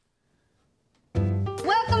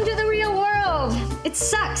It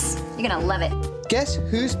sucks. You're gonna love it. Guess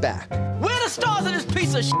who's back? Where are the stars of this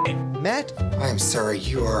piece of shit? Matt I am sorry,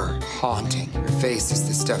 you are haunting. Your face is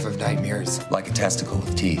the stuff of nightmares. Like a testicle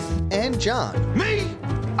with teeth. and John. Me?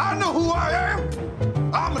 I know who I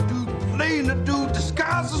am. I'm a dude playing a dude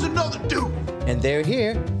disguised as another dude. And they're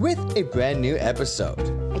here with a brand new episode.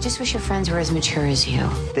 I just wish your friends were as mature as you.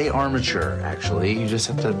 They are mature, actually. You just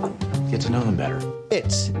have to get to know them better.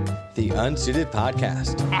 It's the Unsuited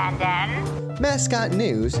Podcast. And then, Mascot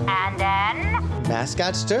news, and then,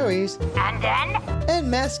 mascot stories, and then, and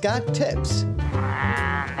mascot tips.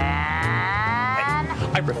 and then,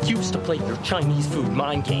 I refuse to play your Chinese food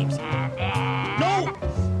mind games. and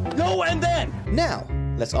then. No, and then. Now,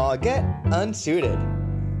 let's all get unsuited.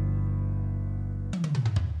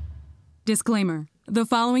 Disclaimer. The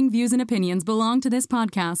following views and opinions belong to this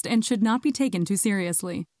podcast and should not be taken too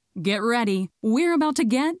seriously. Get ready. We're about to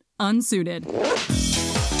get unsuited.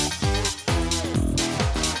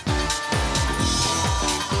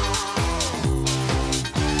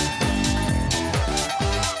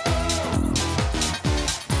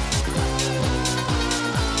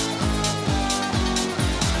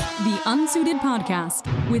 The Unsuited Podcast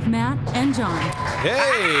with Matt and John. Hey!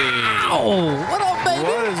 Oh, what up, baby?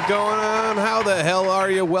 What is going on? How the hell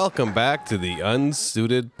are you? Welcome back to the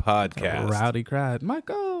Unsuited Podcast. Rowdy cried,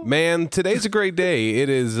 Michael. Man, today's a great day. It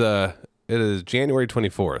is January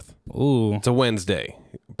 24th. Ooh, It's a Wednesday.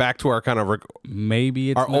 Back to our kind of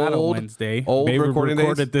maybe it's our not old- a Wednesday. old maybe we recording days?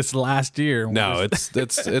 recorded this last year. No, it's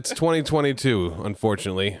 2022,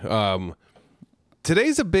 unfortunately.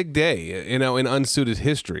 Today's a big day, in Unsuited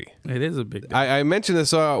history. It is a big day. I mentioned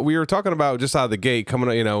this. We were talking about just out of the gate,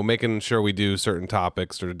 coming, making sure we do certain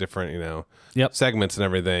topics or different, Yep. segments and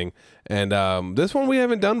everything. And this one we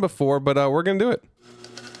haven't done before, but we're gonna do it.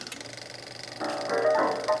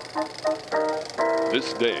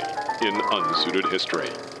 This day in Unsuited History.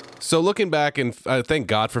 So looking back, and thank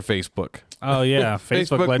God for Facebook. Oh yeah,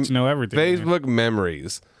 Facebook lets you know everything. Facebook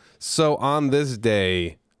memories. So on this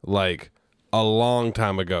day, like a long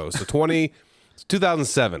time ago, so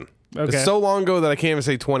 2007. Okay. It's so long ago that I can't even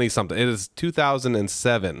say 20 something. It is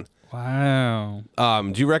 2007. Wow.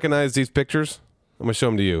 Do you recognize these pictures? I'm gonna show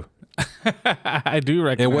them to you. I do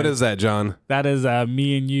recognize. And what is that, John? That is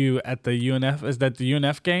me and you at the UNF. Is that the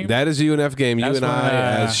UNF game? That is a UNF game. That's you and I when,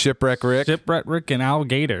 as Shipwreck Rick. Shipwreck Rick and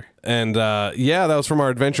Alligator. And yeah, that was from our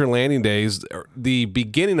Adventure Landing days, the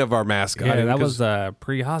beginning of our mascot. Yeah, that was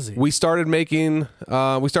pre-Ozzy. We started mascotting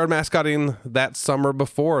that summer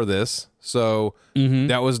before this. So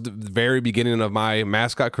that was the very beginning of my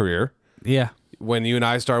mascot career. Yeah. When you and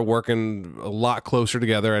I started working a lot closer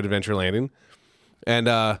together at Adventure Landing. And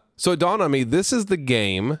so it dawned on me, this is the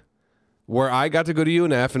game where I got to go to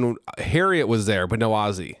UNF and Harriet was there, but no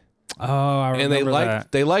Ozzy. Oh, I remember And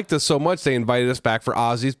that. they liked us so much they invited us back for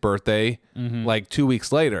Ozzy's birthday like 2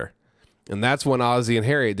 weeks later. And that's when Ozzy and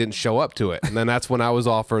Harriet didn't show up to it. And then that's when I was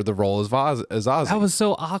offered the role as Ozzy. That was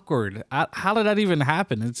so awkward. How did that even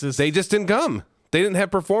happen? It's just They just didn't come. They didn't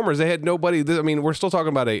have performers. They had nobody. I mean, we're still talking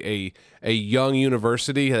about a young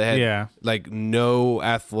university that had like no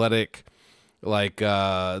athletic,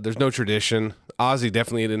 there's no tradition. Ozzy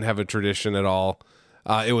definitely didn't have a tradition at all.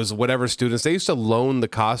 It was whatever students. They used to loan the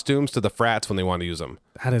costumes to the frats when they wanted to use them.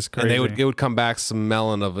 That is crazy. And it would come back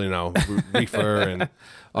smelling of reefer and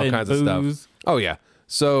all And kinds of booze. stuff. Oh yeah.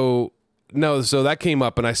 So that came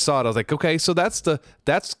up and I saw it. I was like, okay, so that's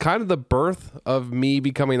kind of the birth of me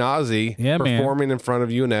becoming Ozzy. Yeah, man. Performing in front of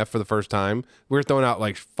UNF for the first time. We were throwing out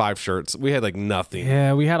like 5 shirts. We had like nothing.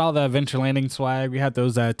 Yeah, we had all the Adventure Landing swag. We had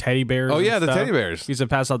those teddy bears. Oh, and yeah, the stuff. teddy bears. We used to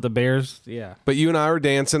pass out the bears. Yeah. But you and I were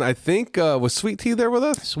dancing. I think was Sweet Tea there with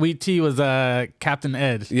us? Sweet Tea was Captain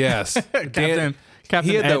Ed. Yes. Captain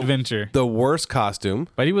he had Adventure. the worst costume,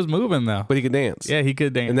 But he was moving though. but he could dance. Yeah, he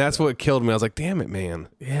could dance. And that's what killed me. I was like, damn it, man.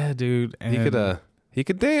 yeah, dude. And He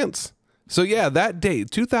could dance. So yeah, that date,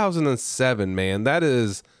 2007, man, that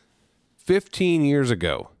is 15 years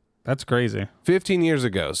ago. that's crazy. 15 years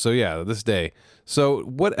ago. So yeah, this day. So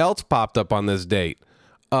what else popped up on this date?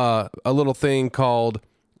 A little thing called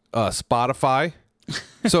Spotify.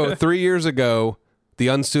 So 3 years ago, the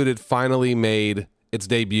Unsuited finally made its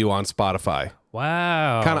debut on Spotify.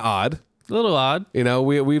 Wow. Kind of odd. A little odd.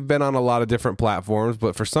 We've been on a lot of different platforms,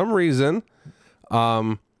 but for some reason,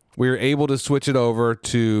 we were able to switch it over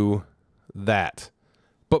to that.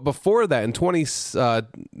 But before that, in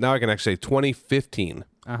 2015.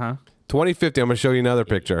 2015, I'm going to show you another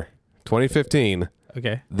picture. 2015,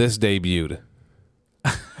 Okay. this debuted.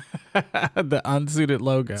 The Unsuited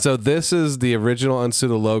logo. So this is the original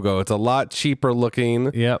Unsuited logo. It's a lot cheaper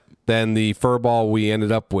looking. Yep. than the fur ball we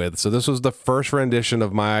ended up with. So this was the first rendition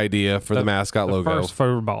of my idea for the mascot logo. First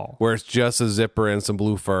fur ball. Where it's just a zipper and some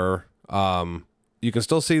blue fur. You can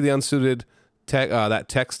still see the unsuited that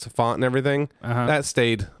text font and everything. That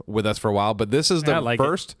stayed with us for a while. But this is the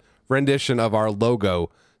first rendition of our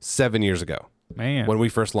logo 7 years ago. Man. When we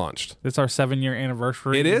first launched. It's our 7-year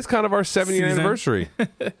anniversary. It is kind of our 7-year anniversary.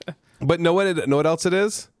 But know what else it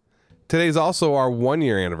is? Today's also our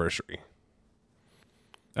 1-year anniversary.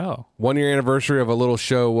 Oh. 1-year anniversary of a little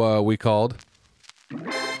show we called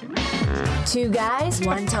 2 guys,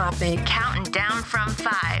 1 topic. Counting down from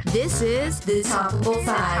 5. This is the Topical 5.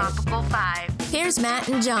 Topical 5. Here's Matt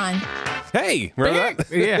and John. Hey, remember that?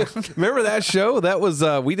 Yeah. Remember that show? That was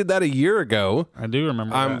we did that a year ago. I do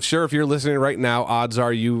remember I'm sure if you're listening right now, odds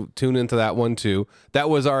are you tune into that one too. That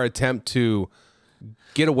was our attempt to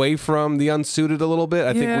get away from the unsuited a little bit.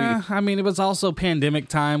 I mean, it was also pandemic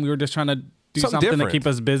time. We were just trying to do something different to keep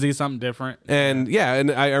us busy, something different. And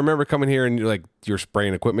and I remember coming here and you're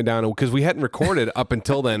spraying equipment down because we hadn't recorded up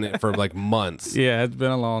until then for like months. Yeah, it's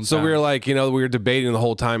been a long time. So we were like, we were debating the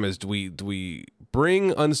whole time is do we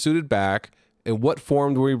bring unsuited back, and what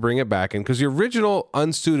form do we bring it back in? Because the original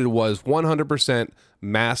unsuited was 100%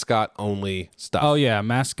 mascot only stuff. Oh yeah,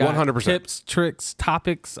 mascot 100% tips, tricks,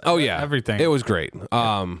 topics. Oh yeah, everything. It was great.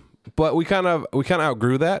 But we kind of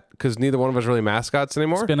outgrew that because neither one of us really mascots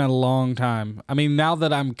anymore. It's been a long time. I mean, now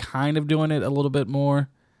that I'm kind of doing it a little bit more,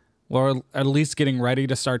 or at least getting ready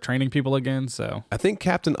to start training people again. So I think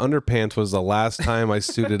Captain Underpants was the last time I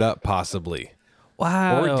suited up, possibly.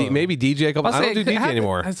 Wow. Or maybe DJ a couple. I don't do DJ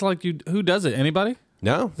anymore. It's like who does it? Anybody?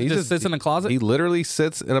 No, he just sits in a closet. He literally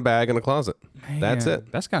sits in a bag in a closet. Man, that's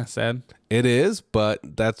it. That's kind of sad. It is, but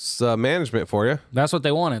that's management for you. That's what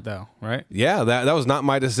they wanted, though, right? Yeah, that was not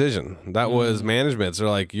my decision. That was management's. They're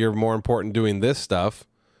like, you're more important doing this stuff,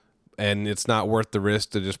 and it's not worth the risk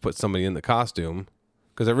to just put somebody in the costume.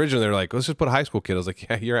 Because originally they're like, let's just put a high school kid. I was like,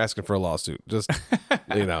 yeah, you're asking for a lawsuit. Just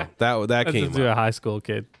that came just do a high school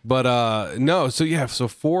kid. But no, so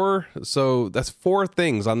that's 4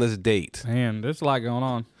 things on this date. Man, there's a lot going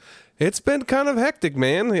on. It's been kind of hectic,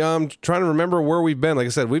 man. I'm trying to remember where we've been. Like I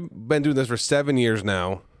said, we've been doing this for 7 years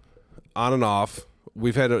now, on and off.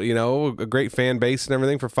 We've had a great fan base and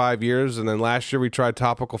everything for 5 years, and then last year we tried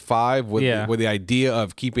Topical 5 with the idea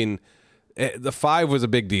of keeping the 5 was a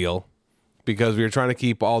big deal. Because we were trying to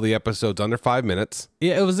keep all the episodes under 5 minutes.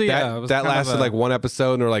 Yeah, it was. That lasted like one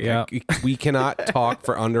episode, and we're like, we cannot talk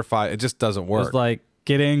for under 5. It just doesn't work. It was like,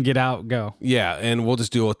 get in, get out, go. Yeah, and we'll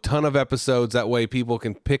just do a ton of episodes. That way people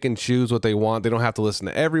can pick and choose what they want. They don't have to listen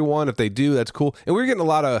to everyone. If they do, that's cool. And we were getting a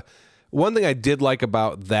lot of... One thing I did like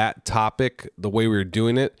about that topic, the way we were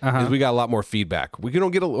doing it, is we got a lot more feedback. We don't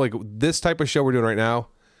get like this type of show we're doing right now.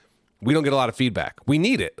 We don't get a lot of feedback. We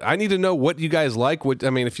need it. I need to know what you guys like.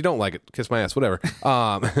 If you don't like it, kiss my ass, whatever.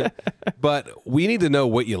 But we need to know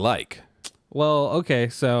what you like. Well, okay,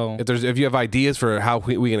 so if you have ideas for how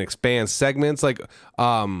we can expand segments, like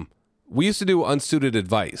we used to do unsuited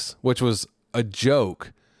advice, which was a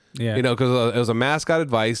joke. Yeah, because it was a mascot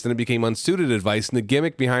advice, then it became unsuited advice, and the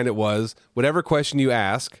gimmick behind it was whatever question you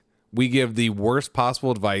ask, we give the worst possible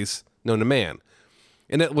advice known to man.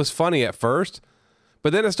 And it was funny at first.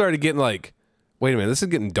 But then it started getting like, wait a minute, this is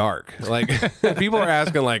getting dark. Like people are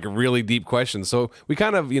asking like really deep questions. So we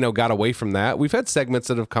kind of, got away from that. We've had segments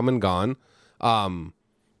that have come and gone.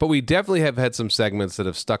 But we definitely have had some segments that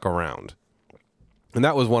have stuck around. And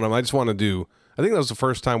that was one of them. I just want to do, I think that was the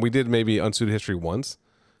first time we did maybe Unsuited History once.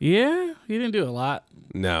 Yeah, you didn't do a lot.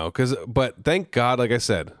 No, but thank God, like I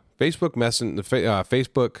said, Facebook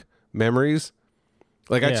Facebook memories.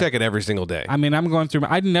 Like, I check it every single day. I mean, I'm going through...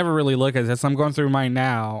 I never really look at this. I'm going through mine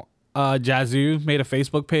now. Yazoo made a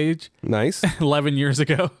Facebook page. Nice. 11 years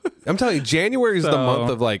ago. I'm telling you, January is the month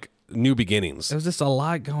of, like, new beginnings. There was just a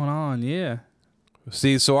lot going on, yeah.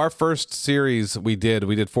 See, so our first series we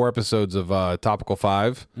did 4 episodes of Topical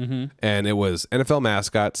 5. Mm-hmm. And it was NFL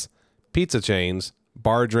mascots, pizza chains,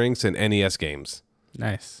 bar drinks, and NES games.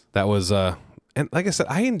 Nice. That was... and like I said,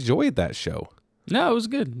 I enjoyed that show. No, it was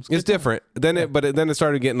good. It's different. Then it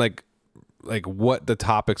started getting like what the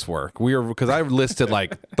topics were. Because I listed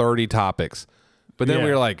like 30 topics, but then we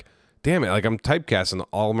were like, damn it, like I'm typecasting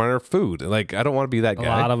all minor food. Like I don't want to be that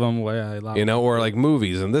guy. A lot of them, or like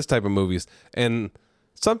movies and this type of movies. And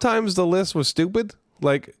sometimes the list was stupid.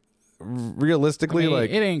 Like realistically, like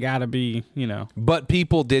it ain't gotta be, But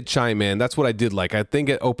people did chime in. That's what I did like. I think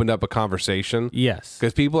it opened up a conversation. Yes,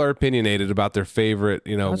 because people are opinionated about their favorite.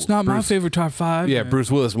 That's not my favorite top 5. Yeah, Bruce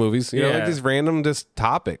Willis movies. You know, like these random just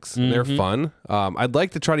topics. Mm-hmm. They're fun. I'd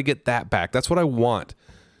like to try to get that back. That's what I want.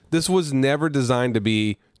 This was never designed to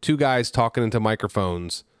be 2 guys talking into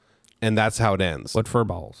microphones and that's how it ends. What fur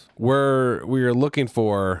balls? We are looking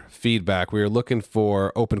for feedback. We are looking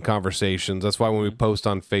for open conversations. That's why when we post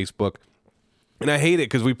on Facebook, and I hate it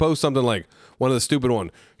because we post something like one of the stupid one.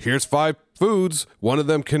 Here's 5 foods. One of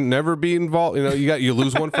them can never be involved. You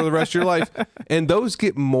lose one for the rest of your life, and those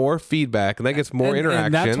get more feedback, and that gets more interaction.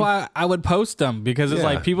 And that's why I would post them, because it's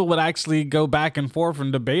like people would actually go back and forth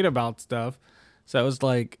and debate about stuff. So it's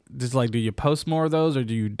like, do you post more of those or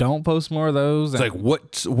do you don't post more of those? It's like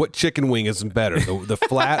what chicken wing is better, the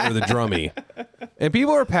flat or the drummy? And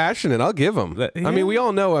people are passionate. I'll give them. I mean, we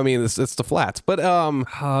all know. I mean, it's the flats, but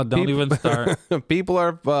don't even start. People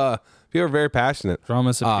are very passionate. Drum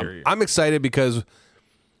is superior. I'm excited because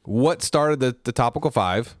what started the topical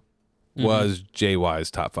 5 was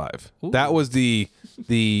JY's top 5. Ooh. That was the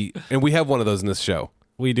and we have one of those in this show.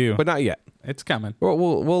 We do, but not yet. It's coming.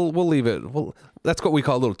 We'll leave it. That's what we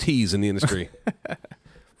call a little tease in the industry.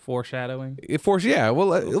 Foreshadowing. Yeah. Well,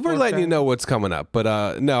 we're letting you know what's coming up.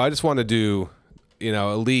 But no, I just want to do,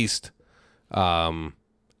 at least. And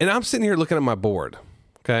I'm sitting here looking at my board.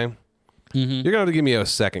 Okay. Mm-hmm. You're gonna have to give me a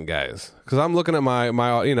second, guys, because I'm looking at my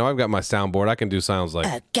I've got my soundboard. I can do sounds like.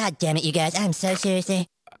 Oh, God damn it, you guys! I'm so seriously.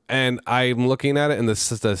 And I'm looking at it, and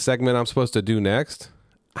this is the segment I'm supposed to do next.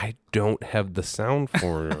 I don't have the sound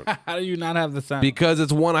for it. How do you not have the sound? Because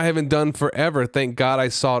it's one I haven't done forever. Thank God I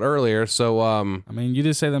saw it earlier. So, I mean, you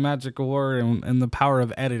just say the magical word and the power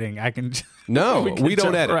of editing. I can. No, we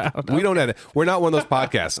don't edit. Around. We don't edit. We're not one of those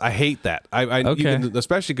podcasts. I hate that. Okay.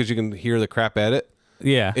 Especially because you can hear the crap edit.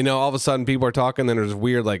 Yeah. All of a sudden people are talking, then there's a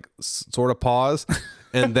weird, like, sort of pause,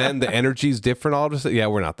 and then the energy's different all of a sudden. Yeah,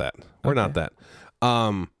 we're not that. We're not that.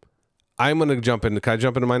 I'm going to jump into... Can I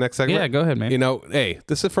jump into my next segment? Yeah, go ahead, man. Hey,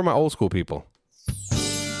 this is for my old school people.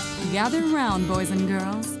 Gather round, boys and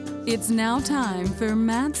girls. It's now time for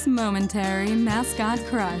Matt's momentary mascot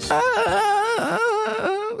crush.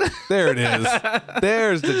 There it is.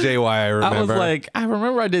 There's the JY I remember. I was like, I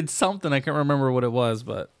remember I did something. I can't remember what it was,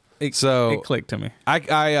 but it clicked to me.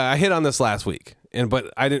 I hit on this last week,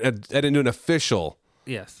 but I didn't do an official...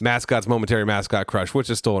 Yes. Mascot's momentary mascot crush, which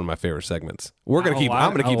is still one of my favorite segments. I'm gonna keep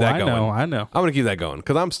that going. I know. I'm gonna keep that going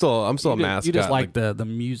because I'm still a mascot. You just like the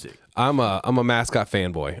music. I'm a mascot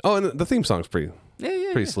fanboy. Oh, and the theme song's pretty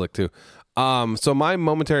slick too. So my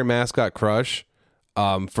momentary mascot crush,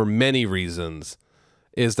 for many reasons,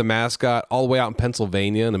 is the mascot all the way out in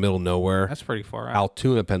Pennsylvania in the middle of nowhere. That's pretty far out.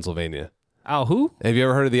 Altoona, Pennsylvania. Who? Have you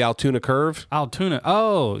ever heard of the Altoona Curve? Altoona.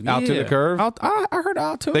 Oh, yeah. Altoona Curve. I heard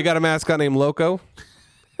Altoona. They got a mascot named Loco.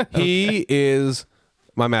 He is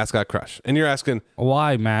my mascot crush. And you're asking,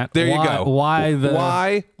 why, Matt? There you go. Why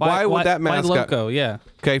would that mascot? Why Loco? Yeah.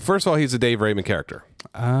 Okay, first of all, he's a Dave Raymond character.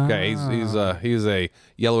 Okay, he's a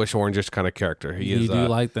yellowish orangish kind of character. You do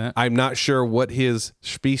like that? I'm not sure what his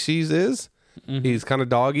species is. Mm-hmm. He's kind of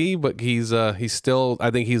doggy, but he's still. I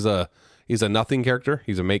think he's a nothing character.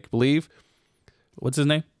 He's a make believe. What's his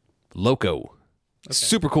name? Loco. Okay.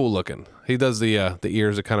 Super cool looking. He does the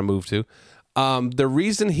ears that kind of move too. The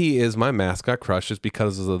reason he is my mascot crush is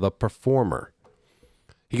because of the performer.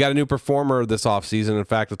 He got a new performer this offseason. In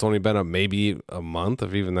fact, it's only been maybe a month,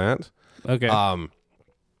 if even that. Okay.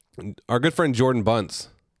 Our good friend Jordan Bunce,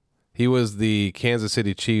 he was the Kansas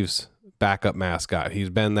City Chiefs backup mascot. He's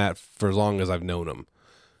been that for as long as I've known him.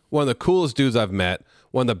 One of the coolest dudes I've met.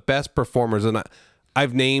 One of the best performers. And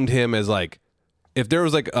I've named him as like, if there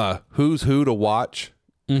was like a who's who to watch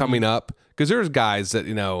coming up, because there's guys that,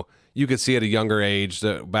 you could see at a younger age,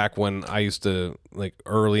 that back when I used to, like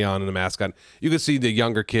early on in the mascot, you could see the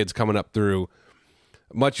younger kids coming up through,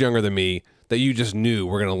 much younger than me, that you just knew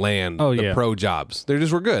were going to land the pro jobs. They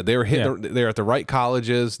just were good. They were they're at the right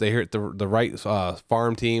colleges. They hit the right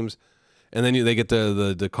farm teams, and then they get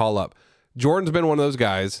the call up. Jordan's been one of those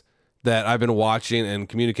guys that I've been watching and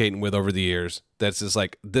communicating with over the years. That's just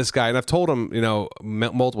like this guy, and I've told him,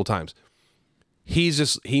 multiple times. He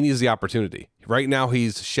needs the opportunity. Right now,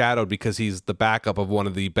 he's shadowed because he's the backup of one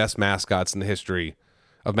of the best mascots in the history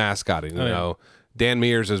of mascotting. You know, Dan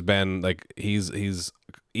Mears has been like he's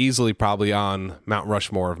easily probably on Mount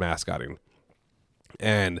Rushmore of mascotting,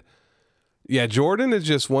 and yeah, Jordan is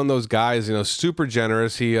just one of those guys. Super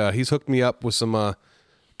generous. He's hooked me up with some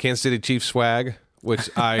Kansas City Chiefs swag, which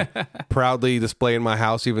I proudly display in my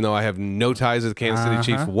house, even though I have no ties to the Kansas City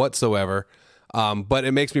Chiefs whatsoever. But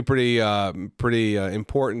it makes me pretty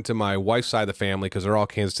important to my wife's side of the family because they're all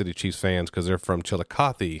Kansas City Chiefs fans because they're from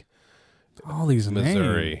Chillicothe, all these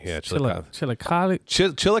Missouri. Names. Yeah, Chillicothe.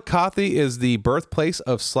 Chillicothe is the birthplace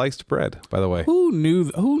of sliced bread, by the way. Who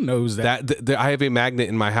knows that? I have a magnet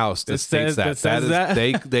in my house that states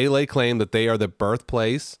that. They lay claim that they are the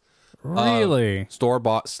birthplace really of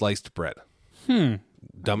store-bought sliced bread.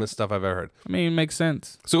 dumbest stuff I've ever heard. I mean, it makes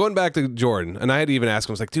sense. So going back to Jordan, and I had to even ask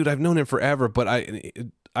him, I was like, dude, I've known him forever, but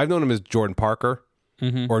I've known him as Jordan Parker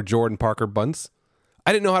or Jordan Parker Bunce.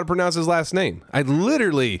 I didn't know how to pronounce his last name. I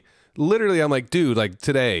literally, I'm like, dude, like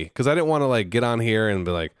today, because I didn't want to like get on here and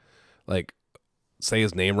be like say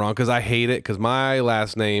his name wrong, because I hate it, because my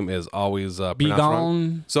last name is always pronounced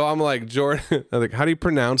wrong. So I'm like, Jordan, I'm like, how do you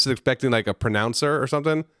pronounce it? Expecting like a pronouncer or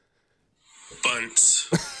something. Bunce.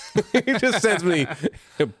 He just sends me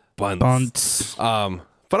Bunce.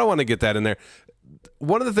 But I want to get that in there.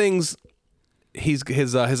 One of the things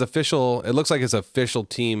his official, it looks like his official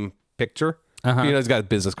team picture. You know, he's got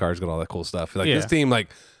business cards, got all that cool stuff. Like this team, like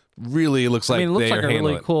really looks like it looks they like are a really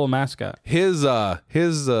handling cool mascot. His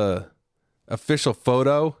official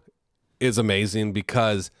photo is amazing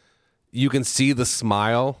because you can see the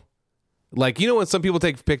smile. Like, you know, when some people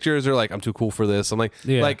take pictures, they're like, I'm too cool for this. I'm like,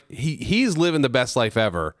 like he's living the best life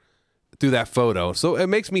ever through that photo. So it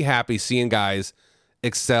makes me happy seeing guys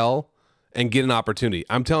excel and get an opportunity.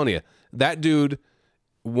 I'm telling you, that dude,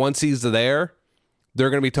 once he's there, they're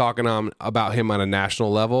going to be talking about him on a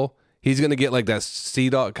national level. He's going to get like that Sea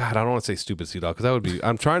Dog. God, I don't want to say stupid Sea Dog, because that would be,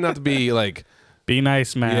 I'm trying not to be like. Be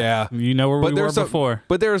nice, man. Yeah. You know where we were before.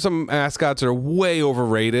 But there are some mascots that are way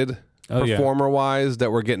overrated performer-wise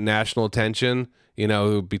that were getting national attention, you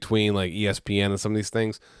know, between like ESPN and some of these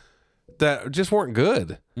things that just weren't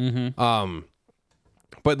good.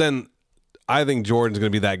 But then I think Jordan's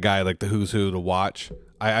going to be that guy, like the who's who to watch.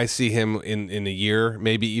 I see him in a year,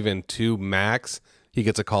 maybe even 2 max. He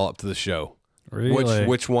gets a call up to the show. Really?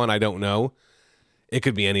 Which one, I don't know. It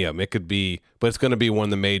could be any of them. It could be, but it's going to be one of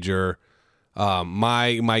the major.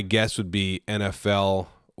 My guess would be NFL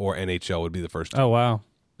or NHL would be the first two. Oh wow.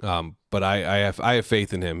 But I have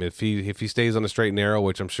faith in him. If he stays on the straight and narrow,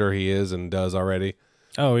 which I'm sure he is and does already.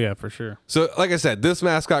 Oh yeah, for sure. So like I said, this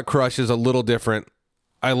mascot crush is a little different.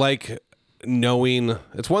 I like knowing,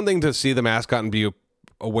 it's one thing to see the mascot and be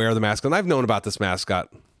aware of the mascot. And I've known about this mascot,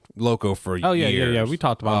 Loco, for years. Yeah. We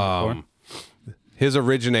talked about it before. His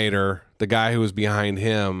originator, the guy who was behind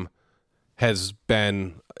him, has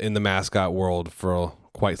been in the mascot world for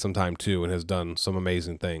quite some time too, and has done some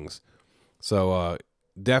amazing things. So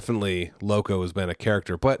definitely Loco has been a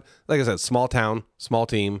character. But like I said, small town, small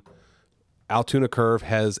team. Altoona Curve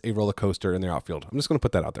has a roller coaster in their outfield. I'm just going to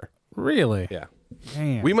put that out there. Really? Yeah.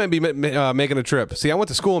 Damn. We might be making a trip. See, I went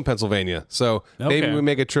to school in Pennsylvania, so maybe we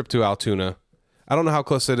make a trip to Altoona. I don't know how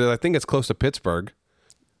close it is. I think it's close to Pittsburgh,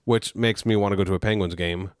 which makes me want to go to a Penguins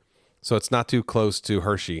game. So it's not too close to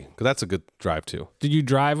Hershey, because that's a good drive too. Did you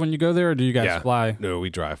drive when you go there, or do you guys fly? No, we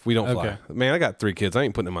drive. We don't fly. Man, I got 3 kids. I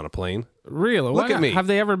ain't putting them on a plane. Really? Look at me. Have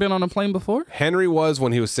they ever been on a plane before? Henry was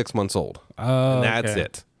when he was 6 months old. Oh, and that's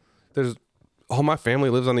it. There's all my family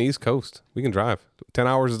lives on the East Coast. We can drive. 10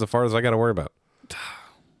 hours is the farthest I got to worry about.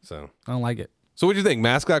 So I don't like it. So what do you think?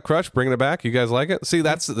 Mascot Crush, bringing it back? You guys like it? See,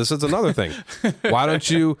 this is another thing. Why don't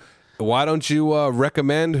you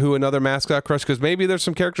recommend who another Mascot Crush? Because maybe there's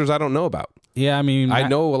some characters I don't know about. Yeah, I mean, I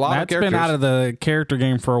know a lot of characters. Matt's been out of the character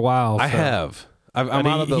game for a while. I have. I'm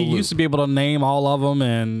out of the loop. loop. He used to be able to name all of them,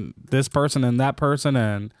 and this person and that person,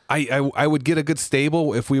 and I would get a good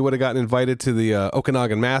stable if we would have gotten invited to the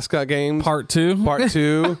Okanagan Mascot Games Part 2.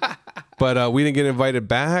 But we didn't get invited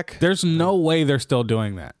back. There's no way they're still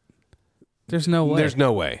doing that. There's no way. There's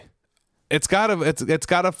no way. It's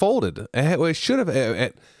gotta folded. It should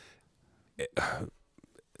have.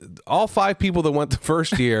 All 5 people that went the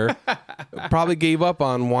first year probably gave up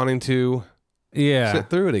on wanting to sit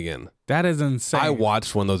through it again. That is insane. I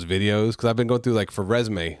watched one of those videos because I've been going through like for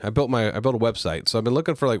resume. I built a website, so I've been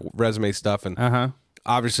looking for like resume stuff, and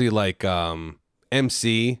obviously like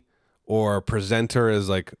MC or presenter, as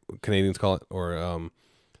like Canadians call it, or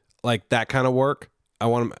like that kind of work. I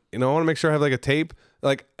want to make sure I have like a tape,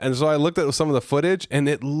 and so I looked at some of the footage, and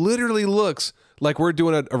it literally looks like we're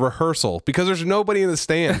doing a rehearsal because there's nobody in the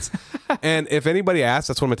stands. And if anybody asks,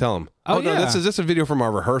 that's what I'm gonna tell them. No, this is just a video from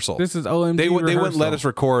our rehearsal. This is OMG They rehearsal. wouldn't let us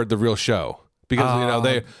record the real show because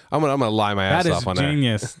I'm gonna lie my ass off on that. That is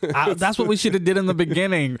genius. That's what we should have did in the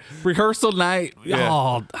beginning. Rehearsal night.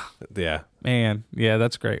 Yeah. Yeah. Man, yeah,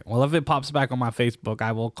 that's great. Well, if it pops back on my Facebook,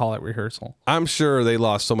 I will call it rehearsal. I'm sure they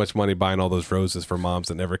lost so much money buying all those roses for moms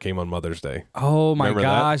that never came on Mother's Day. Oh my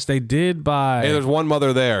gosh, they did buy. Hey, there's one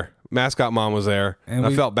mother there. Mascot mom was there, and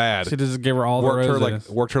I felt bad. Should just give her all the roses.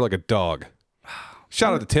 Worked her like a dog.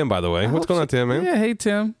 Shout out to Tim, by the way. What's going on, Tim, man? Yeah, hey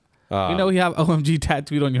Tim. You know you have OMG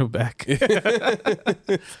tattooed on your back.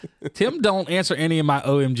 Tim don't answer any of my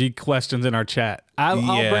OMG questions in our chat. I'll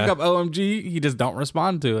bring up OMG. He just don't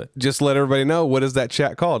respond to it. Just let everybody know, what is that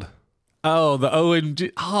chat called? Oh, the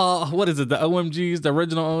OMG. Oh, what is it? The OMGs, the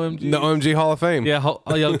original OMGs? The OMG Hall of Fame. Yeah.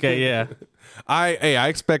 Okay. Yeah. I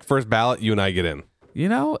expect first ballot. You and I get in. You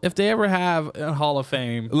know, if they ever have a Hall of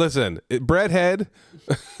Fame. Listen, Breadhead.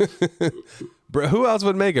 Who else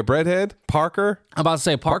would make it? Breadhead? Parker? I'm about to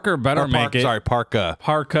say Parker better make it. Sorry, Parka.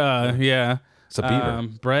 Parka, yeah. It's a beaver.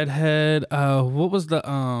 Breadhead. What was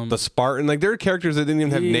the Spartan? Like, there are characters that didn't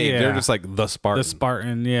even have names. They're just like the Spartan. The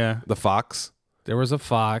Spartan, yeah. The fox. There was a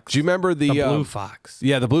fox. Do you remember the blue fox?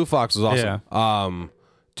 Yeah, the blue fox was awesome. Yeah.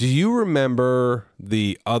 Do you remember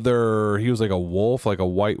the other? He was like a wolf, like a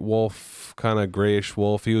white wolf, kind of grayish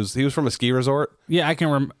wolf. He was from a ski resort. Yeah, I can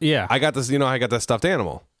remember. Yeah, I got this. I got that stuffed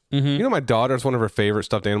animal. Mm-hmm. You know, my daughter's one of her favorite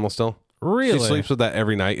stuffed animals still. Really? She sleeps with that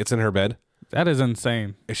every night. It's in her bed. That is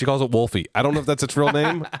insane. She calls it Wolfie. I don't know if that's its real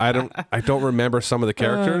name. I don't remember some of the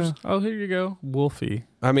characters. Here you go, Wolfie.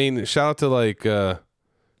 I mean, shout out to like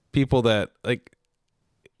people that like.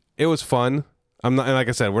 It was fun. I'm not, and like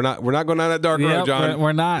I said, we're not going down that dark road, John.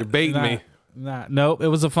 We're not. You're baiting me. Nope. It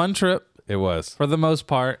was a fun trip. It was for the most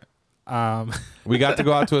part. We got to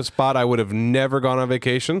go out to a spot I would have never gone on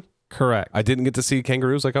vacation. Correct. I didn't get to see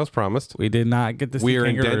kangaroos like I was promised. We did not get to see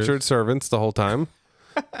kangaroos. We were indentured servants the whole time.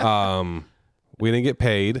 We didn't get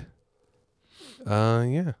paid.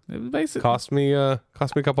 Yeah. It was basically cost me a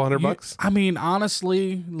couple $100. I mean,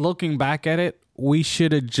 honestly, looking back at it, we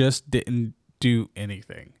should have just didn't do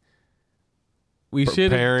anything. We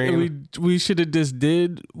should have just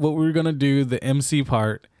did what we were gonna do, the MC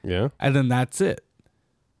part. Yeah. And then that's it.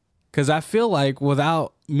 Because I feel like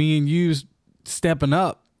without me and you stepping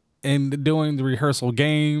up and doing the rehearsal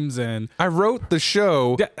games, and I wrote the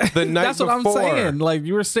show the night that's before. What I'm saying. Like,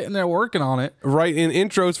 you were sitting there working on it, right? In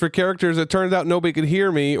intros for characters, it turns out nobody could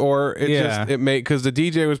hear me, or it made because the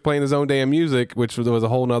DJ was playing his own damn music, which was a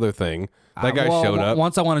whole nother thing. That guy showed up.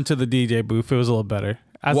 Once I went into the DJ booth, it was a little better.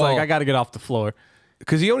 I was like, I got to get off the floor.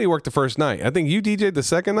 Because he only worked the first night. I think you DJ'd the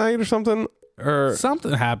second night or something. Or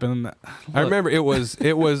something happened. Look. I remember it was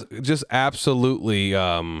just absolutely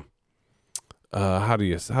how do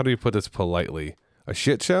you put this politely? A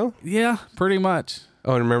shit show? Yeah, pretty much.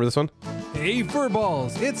 Oh, and remember this one? Hey,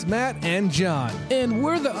 Furballs, it's Matt and John. And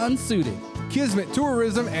we're the Unsuited. Kismet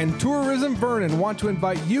Tourism and Tourism Vernon want to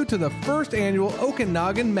invite you to the first annual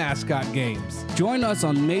Okanagan Mascot Games. Join us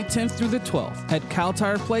on May 10th through the 12th at Cow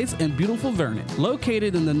Tire Place in beautiful Vernon,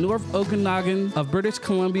 located in the North Okanagan of British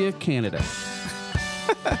Columbia, Canada.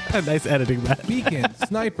 Nice editing, Matt. Beacon,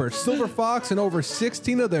 Sniper, Silver Fox, and over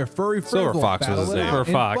 16 of their furry friends. Silver Fox was his name.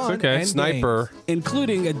 Silver Fox, okay. Sniper. Games,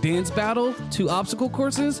 including a dance battle, 2 obstacle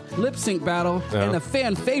courses, lip sync battle, and a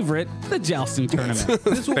fan favorite, the jousting tournament.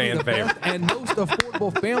 This will be the best and most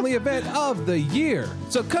affordable family event of the year.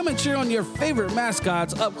 So come and cheer on your favorite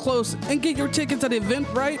mascots up close and get your tickets at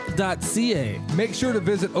eventbrite.ca. Make sure to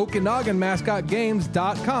visit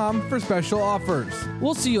OkanaganMascotGames.com for special offers.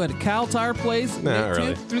 We'll see you at Cow Tire Place May 10th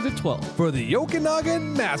through the 12th for the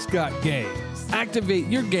Okanagan Mascot Games. Activate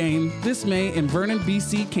your game this May in Vernon,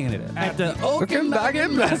 BC, Canada at the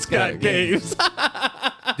Okanagan Mascot Games.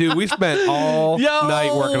 Dude, we spent all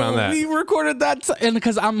night working on that. We recorded that, and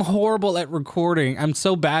because I'm horrible at recording, I'm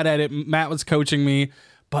so bad at it. Matt was coaching me,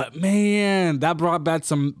 but man, that brought back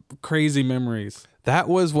some crazy memories. That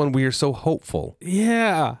was when we were so hopeful.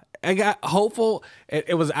 Yeah. I got hopeful.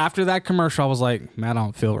 It was after that commercial. I was like, man, I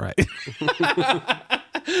don't feel right.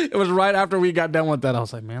 It was right after we got done with that. I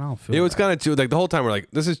was like, man, I don't feel right. It was kind of like the whole time we're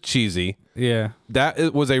like, this is cheesy. Yeah.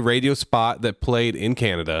 That was a radio spot that played in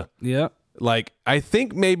Canada. Yeah. Like, I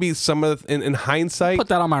think maybe some of the, in hindsight. Put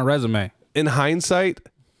that on my resume. In hindsight,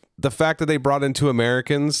 the fact that they brought in 2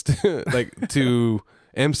 Americans to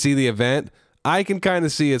MC the event, I can kind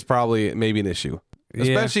of see it's probably maybe an issue.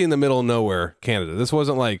 Especially in the middle of nowhere, Canada. This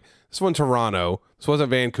wasn't Toronto. This wasn't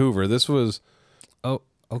Vancouver. This was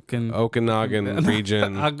Okanagan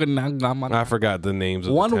region. I forgot the names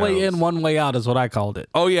of one the way towns. in, one way out is what I called it.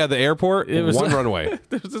 Oh yeah, the airport. It was one runway.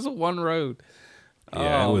 There was just one road.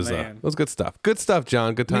 Yeah, it was good stuff. Good stuff,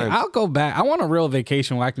 John. Good times. I'll go back. I want a real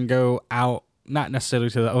vacation where I can go out, not necessarily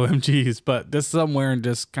to the OMGs, but just somewhere and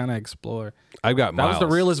just kind of explore. I've got miles. That was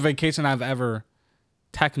the realest vacation I've ever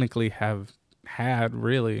technically have had,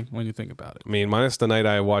 really, when you think about it. I mean, minus the night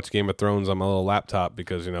I watched Game of Thrones on my little laptop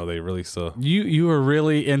because they released the. You were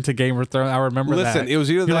really into Game of Thrones. I remember that. Listen, it was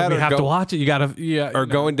either that or or have to watch it. You gotta or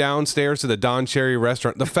going downstairs to the Don Cherry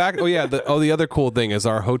restaurant. The fact, the other cool thing is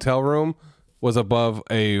our hotel room was above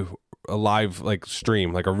a live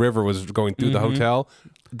stream, like a river was going through the hotel.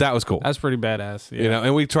 That was cool. That's pretty badass. Yeah.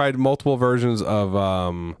 And we tried multiple versions of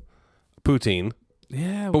poutine.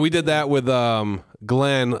 Yeah, but we did that with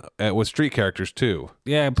Glenn with street characters too.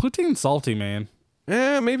 Yeah, poutine's salty, man.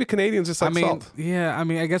 Yeah, maybe Canadians just like salt. Yeah, I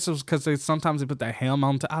mean, I guess it was because sometimes they put that ham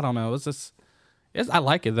on. I don't know. I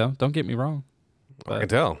like it though. Don't get me wrong. But, I can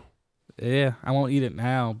tell. Yeah, I won't eat it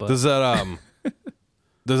now. But does that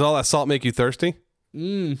does all that salt make you thirsty?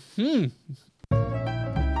 Mm-hmm.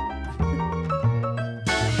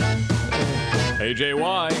 Hey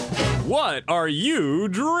JY, what are you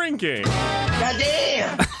drinking?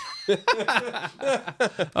 Goddamn!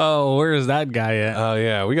 Oh, where is that guy at? Oh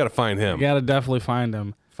yeah, we got to find him. We got to definitely find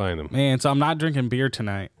him. Man, so I'm not drinking beer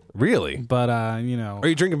tonight. Really? But are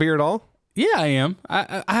you drinking beer at all? Yeah, I am.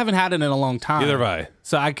 I haven't had it in a long time. Neither have I.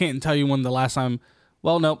 So I can't tell you when the last time.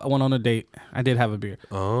 Well, nope. I went on a date. I did have a beer.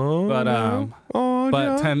 Oh.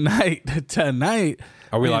 But tonight.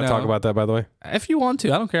 Are we allowed to talk about that, by the way? If you want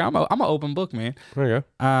to, I don't care. I'm an open book, man. There you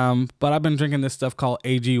go. But I've been drinking this stuff called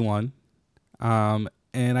AG1.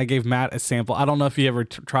 And I gave Matt a sample. I don't know if you ever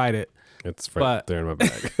tried it. It's right there in my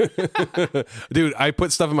bag. Dude, I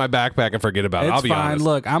put stuff in my backpack and forget about it. I'll be fine. honest.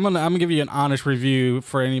 Look, I'm gonna give you an honest review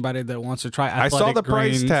for anybody that wants to try Athletic I saw the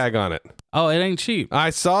Greens. price tag on it. Oh, it ain't cheap.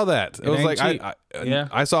 I saw that. It was like cheap.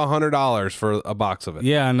 I saw $100 for a box of it.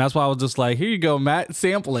 Yeah, and that's why I was just like, here you go, Matt,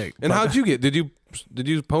 sample it. And how'd you get? Did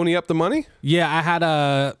you pony up the money? Yeah, I had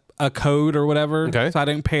a code or whatever. Okay. So I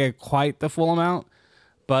didn't pay quite the full amount.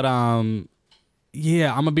 But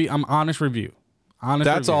yeah, I'm honest review.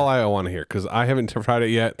 That's all I want to hear because I haven't tried it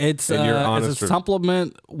yet. It's a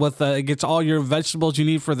supplement with it gets all your vegetables you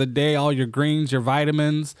need for the day, all your greens, your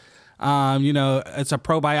vitamins. It's a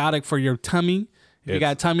probiotic for your tummy. If you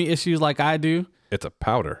got tummy issues like I do. It's a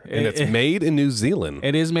powder, and it's made in New Zealand.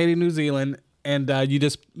 It is made in New Zealand, and you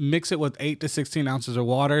just mix it with 8 to 16 ounces of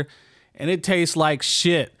water, and it tastes like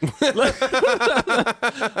shit.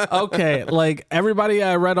 Okay, like everybody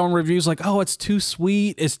I read on reviews, like, oh, it's too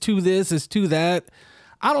sweet, it's too this, it's too that.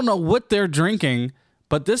 I don't know what they're drinking,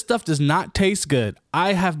 but this stuff does not taste good.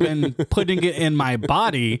 I have been putting it in my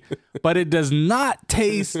body, but it does not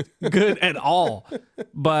taste good at all.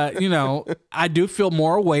 But, I do feel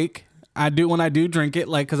more awake. I do when I do drink it,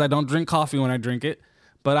 like, because I don't drink coffee when I drink it.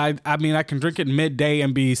 But I mean, I can drink it midday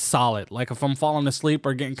and be solid. Like if I'm falling asleep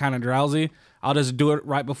or getting kind of drowsy, I'll just do it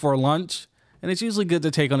right before lunch. And it's usually good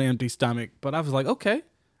to take on an empty stomach. But I was like, okay,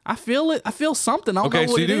 I feel it. I feel something. I don't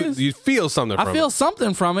know what it is. You feel something from it. I feel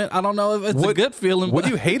something from it. I don't know if it's a good feeling. What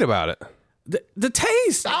do you hate about it? The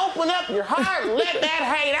taste. Open up your heart and let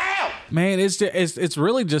that hate out. Man, it's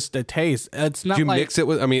really just the taste. It's not. Do you like, mix it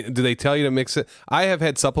with? I mean, do they tell you to mix it? I have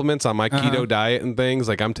had supplements on my keto diet and things.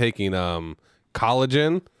 Like I'm taking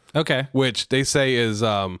collagen. Okay. Which they say is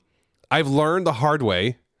I've learned the hard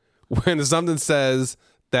way when something says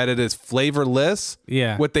that it is flavorless.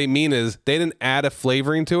 Yeah. What they mean is they didn't add a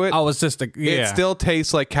flavoring to it. Oh, it's just It still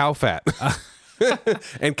tastes like cow fat.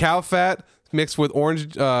 And cow fat mixed with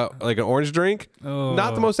orange, like an orange drink,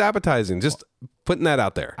 not the most appetizing. Just putting that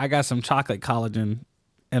out there. I got some chocolate collagen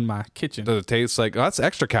in my kitchen. Does it taste like that's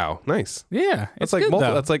extra cow? Nice. Yeah, it's like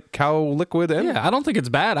that's like cow liquid. Yeah, I don't think it's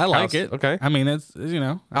bad. I like it. Okay. I mean, it's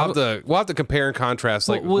we'll have to compare and contrast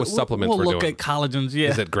like what supplements we're doing. We'll look at collagens. Yeah,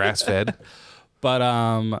 is it grass fed? But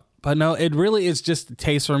no, it really is just the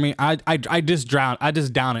taste for me. I just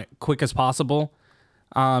down it quick as possible.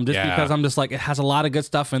 Because I'm just like, it has a lot of good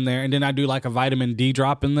stuff in there. And then I do like a vitamin D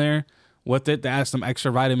drop in there with it to add some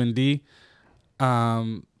extra vitamin D.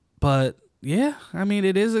 But yeah, I mean,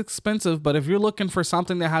 it is expensive, but if you're looking for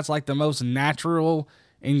something that has like the most natural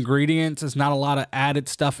ingredients, it's not a lot of added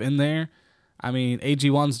stuff in there. I mean,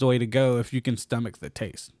 AG1's the way to go if you can stomach the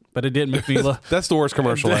taste. But it didn't make me look. That's the worst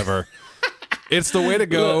commercial ever. It's the way to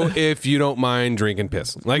go if you don't mind drinking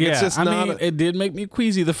piss. Like it's just it did make me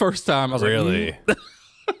queasy the first time. I was really. Like,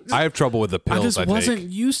 I have trouble with the pills. I just wasn't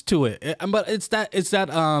used to it. But it's that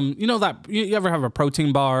that you ever have a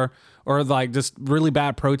protein bar or like just really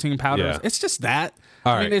bad protein powders? Yeah. It's just that.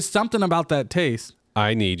 All I mean, right. it's something about that taste.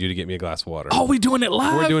 I need you to get me a glass of water. Oh, we doing it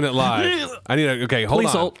live? We're doing it live. I need okay, hold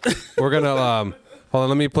Please on. We're gonna hold on,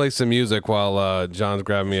 let me play some music while John's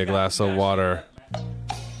grabbing me a glass of water.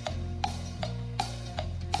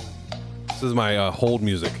 This is my hold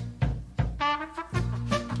music.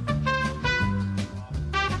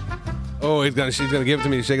 Oh, she's gonna give it to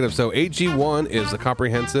me to shake it up. So AG1 is a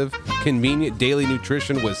comprehensive, convenient daily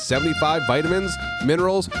nutrition with 75 vitamins,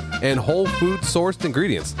 minerals, and whole food sourced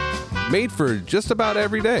ingredients. Made for just about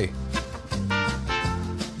every day.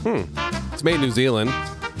 It's made in New Zealand.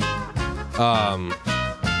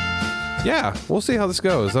 Yeah, we'll see how this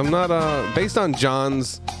goes. I'm not based on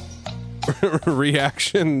John's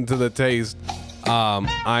reaction to the taste.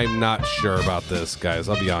 I'm not sure about this, guys.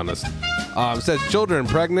 I'll be honest. It says children,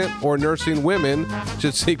 pregnant, or nursing women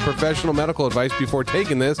should seek professional medical advice before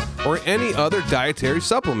taking this or any other dietary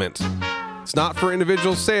supplement. It's not for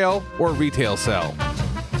individual sale or retail sale.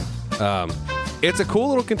 It's a cool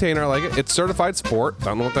little container. I like it. It's certified sport.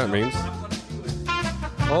 Don't know what that means.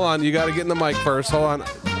 Hold on. You got to get in the mic first. Hold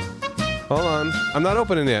on. I'm not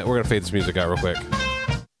opening it. We're going to fade this music out real quick.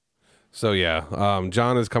 So, yeah.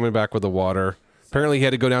 John is coming back with the water. Apparently, he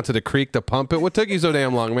had to go down to the creek to pump it. What took you so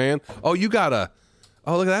damn long, man? Oh, you got a...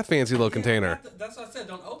 Oh, look at that fancy little container. That's what I said.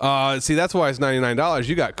 Don't open it. See, that's why it's $99.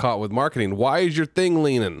 You got caught with marketing. Why is your thing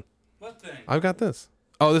leaning? What thing? I've got this.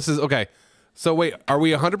 Oh, this is... Okay. So, wait. Are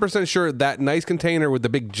we 100% sure that nice container with the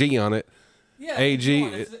big G on it... Yeah, AG...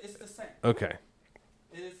 It's the same. Okay.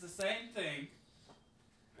 It is the same thing.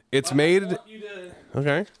 It's made... I want you to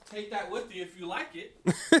take that with you if you like it.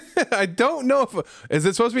 I don't know if... Is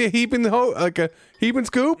it supposed to be a heaping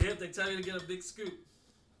scoop? Yep, they tell you to get a big scoop.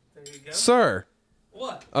 There you go. Sir.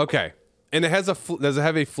 What? Okay. And it has does it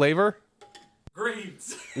have a flavor?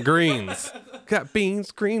 Greens. Got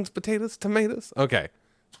beans, greens, potatoes, tomatoes. Okay.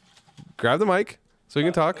 Grab the mic so we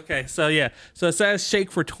can talk. Okay, so yeah. So it says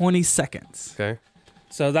shake for 20 seconds. Okay.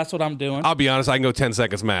 So that's what I'm doing. I'll be honest, I can go 10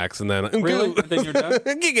 seconds max and then... Really? Then you're done?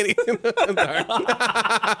 Giggity.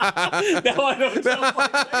 Now I know what it sounds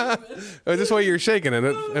like. Just the way you're shaking it,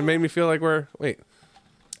 it made me feel like we're... Wait.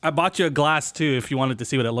 I bought you a glass, too, if you wanted to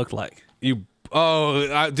see what it looked like. Dude,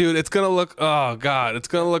 it's going to look... Oh, God. It's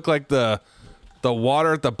going to look like the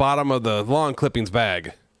water at the bottom of the lawn clippings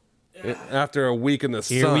bag. After a week in the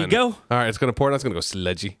sun. Here we go. All right, it's going to pour it. It's going to go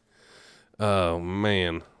sludgy. Oh,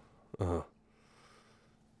 man.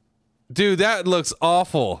 Dude, that looks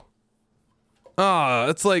awful. Oh,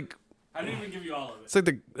 it's like... I didn't even give you all of it. It's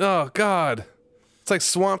like oh, God. It's like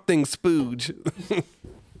Swamp Thing spooge.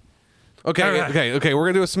 Okay, right. okay. We're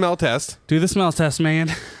going to do a smell test. Do the smell test, man.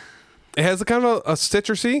 It has a kind of a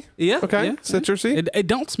citrusy. Yeah. Okay, yeah, citrusy. It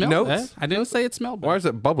don't smell bad. I didn't say it smelled bad. Why is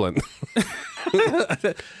it bubbling?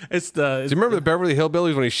 It's the... Do you remember the Beverly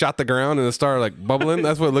Hillbillies when he shot the ground and it started like bubbling?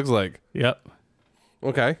 That's what it looks like. Yep.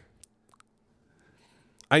 Okay.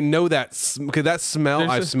 I know that that smell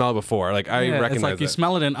I've smelled before. Like I recognize it's like that. you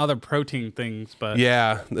smell it in other protein things, but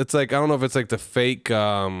yeah, it's like I don't know if it's like the fake.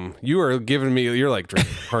 You are giving me. You're like,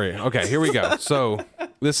 hurry. Okay, here we go. So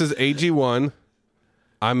this is AG1.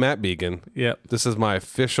 I'm Matt Began. Yep. This is my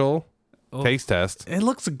official taste test. It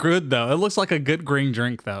looks good though. It looks like a good green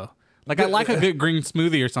drink though. Like I like a good green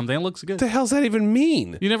smoothie or something. It looks good. What the hell's that even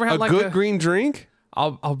mean? You never had a like good green drink?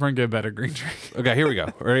 I'll bring you a better green drink. Okay, here we go.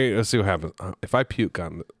 Ready? Let's see what happens. If I puke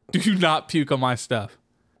on it. Do not puke on my stuff.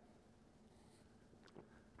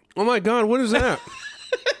 Oh my God, what is that?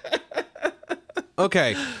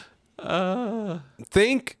 Okay.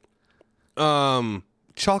 Think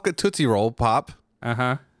chocolate Tootsie Roll pop.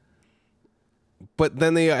 Uh-huh. But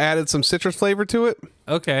then they added some citrus flavor to it.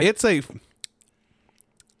 Okay. It's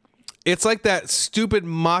like that stupid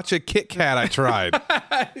matcha Kit Kat I tried.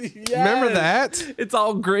 Yes. Remember that? It's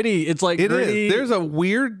all gritty. It's like gritty. There's a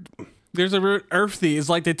weird earthy. It's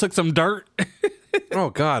like they took some dirt. Oh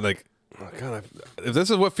God! If this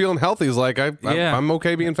is what feeling healthy is like, I'm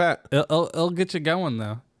okay being fat. It'll get you going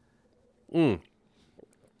though.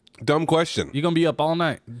 Dumb question. You gonna be up all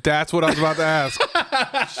night? That's what I was about to ask.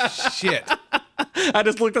 Shit. I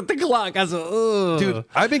just looked at the clock. I said, ugh. Dude,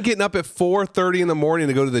 I've been getting up at 4:30 in the morning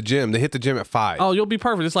to go to the gym. To hit the gym at 5. Oh, you'll be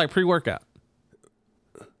perfect. It's like pre-workout.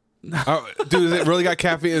 Oh, dude, is it really got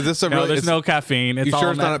caffeine? Is this No, there's no caffeine. It's you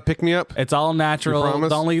sure it's not a pick-me-up? It's all natural. You promise?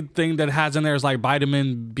 The only thing that has in there is like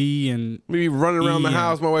vitamin B and maybe running around the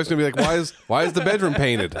house. My wife's gonna be like, "Why is the bedroom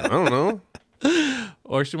painted?" I don't know.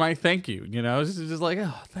 Or she might thank you. You know, it's just like,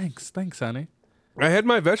 "Oh, thanks, honey." I had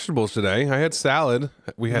my vegetables today. I had salad.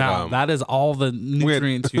 We had that is all the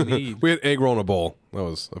nutrients you need. We had egg roll in a bowl. That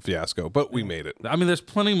was a fiasco, but we made it. I mean, there's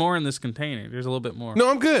plenty more in this container. There's a little bit more. No,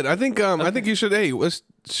 I'm good. I think I think you should. Hey, let's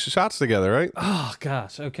shots together, right? Oh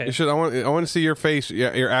gosh. Okay. You should. I want to see your face.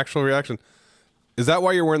 Yeah, your actual reaction. Is that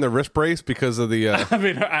why you're wearing the wrist brace because of the? I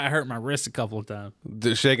mean, I hurt my wrist a couple of times.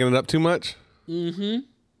 Shaking it up too much. Mm-hmm.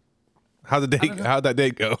 How'd that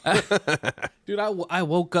date go? Dude, I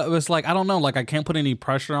woke up. It was like, I don't know. Like, I can't put any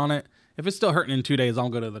pressure on it. If it's still hurting in 2 days, I'll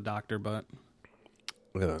go to the doctor. But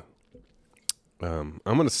I'm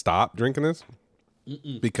gonna stop drinking this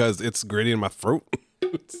because it's gritty in my throat.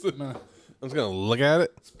 I'm just gonna look at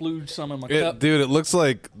it. Splooge some in my cup, dude. It looks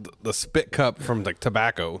like the spit cup from like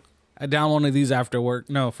tobacco. I downed one of these after work.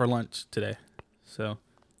 No, for lunch today. So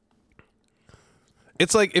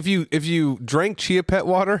It's like if you drank Chia Pet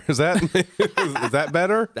water, is that is that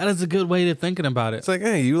better? That is a good way of thinking about it. It's like,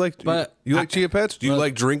 hey, you like Chia Pets? Do you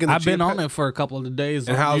like drinking the I've Chia been on Pet? it for a couple of days.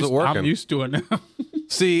 And how's it working? I'm used to it now.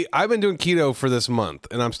 See, I've been doing keto for this month,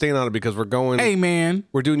 and I'm staying on it because we're going. Hey, man.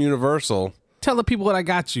 We're doing Universal. Tell the people what I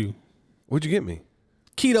got you. What'd you get me?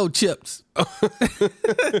 Keto chips.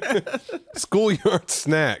 Schoolyard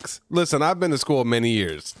snacks. Listen, I've been to school many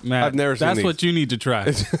years. Matt, I've never seen that's these. what you need to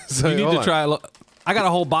try. So, you need hold to on. try. I got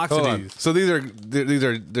a whole box Hold of on. these. So they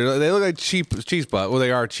look like cheese puffs. Well,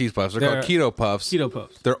 they are cheese puffs. They're called keto puffs. Keto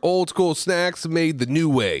puffs. They're old school snacks made the new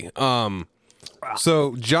way.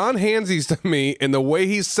 So John hands these to me, and the way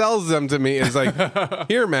he sells them to me is like,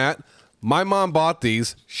 "Here, Matt, my mom bought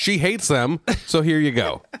these. She hates them, so here you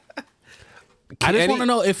go." I just want to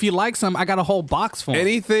know if he likes them. I got a whole box for him.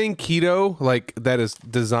 Anything keto, like that is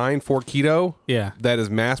designed for keto, that is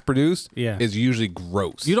mass produced, is usually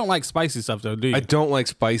gross. You don't like spicy stuff though, do you? I don't like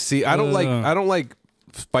spicy. I don't like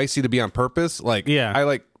spicy to be on purpose. Like, I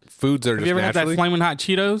like foods that are Have just you ever naturally. had that flaming hot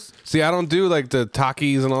Cheetos? See, I don't do like the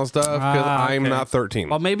Takis and all stuff because I'm not 13.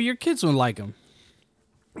 Well, maybe your kids would like them.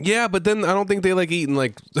 Yeah, but then I don't think they like eating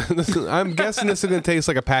like. I'm guessing this is gonna taste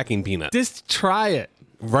like a packing peanut. Just try it.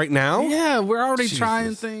 Right now? Yeah, we're already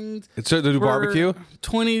trying things. So to do barbecue?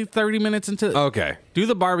 20, 30 minutes into. Okay. Do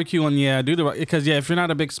the barbecue one, because if you're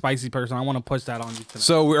not a big spicy person, I want to push that on you tonight.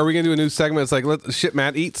 So are we gonna do a new segment? It's like shit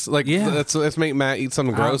Matt eats. Like let's make Matt eat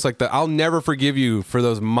something gross. Like I'll never forgive you for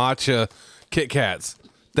those matcha Kit Kats.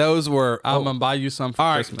 Those were. I'm gonna buy you some. For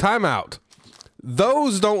all Christmas. right, time out.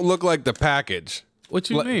 Those don't look like the package. What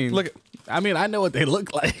you mean? Look. I mean, I know what they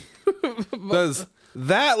look like. Does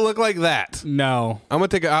that look like that? No. I'm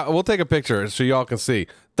gonna we'll take a picture so y'all can see.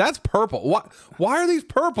 That's purple. Why are these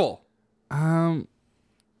purple?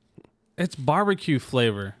 It's barbecue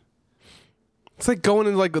flavor. It's like going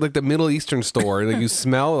in like the Middle Eastern store and like you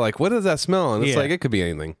smell like, what does that smell? And it's like it could be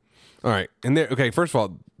anything. All right, and there. Okay, first of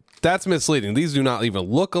all, that's misleading. These do not even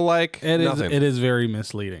look alike. It is very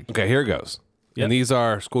misleading. Okay, here it goes. Yep. And these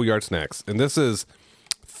are schoolyard snacks, and this is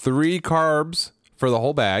 3 carbs for the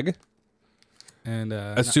whole bag. And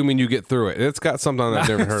assuming you get through it. It's got something I've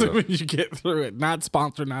never heard of. Assuming you get through it. Not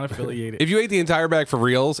sponsored, not affiliated. If you ate the entire bag for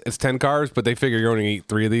reals, it's 10 carbs, but they figure you're only going to eat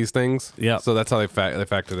 3 of these things. Yeah. So that's how they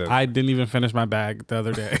factored it in. I didn't even finish my bag the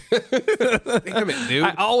other day. Damn it, dude.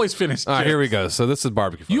 I always finish. All right, here we go. So this is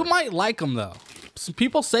barbecue. You might like them though. Some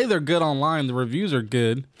people say they're good online. The reviews are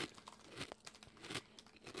good.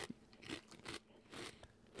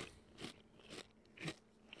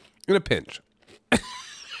 In a pinch.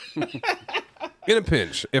 In a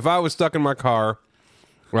pinch. If I was stuck in my car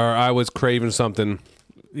or I was craving something.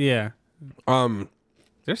 Yeah.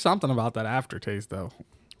 There's something about that aftertaste though.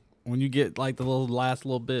 When you get like the last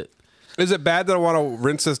little bit. Is it bad that I want to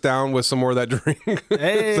rinse this down with some more of that drink?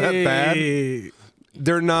 Hey. Is that bad?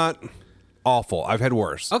 They're not awful. I've had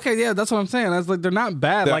worse. Okay, yeah, that's what I'm saying. I was like, they're not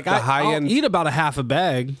bad. The I'll eat about a half a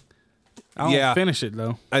bag. I don't finish it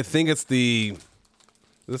though. I think it's this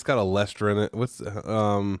got a Lester in it. What's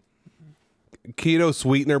keto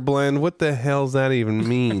sweetener blend? What the hell's that even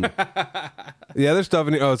mean? Yeah, there's stuff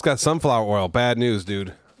in here. Oh, it's got sunflower oil. Bad news,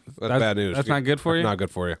 dude. That's bad news. That's not good for you? Not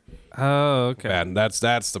good for you. Oh, okay. Bad.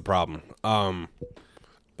 That's the problem.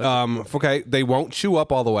 Okay, they won't chew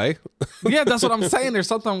up all the way. Yeah, that's what I'm saying. There's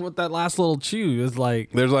something with that last little chew. It's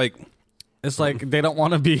like it's like they don't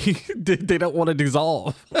want to be. They don't want to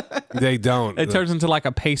dissolve. They don't. It turns into like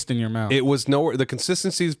a paste in your mouth. It was nowhere. The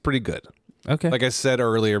consistency is pretty good. Okay. Like I said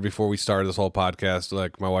earlier before we started this whole podcast,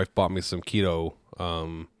 like my wife bought me some keto,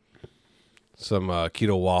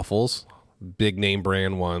 keto waffles, big name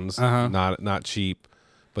brand ones, not cheap,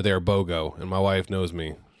 but they're BOGO, and my wife knows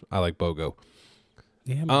me. I like BOGO.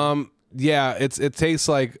 Yeah. Man. Yeah. It tastes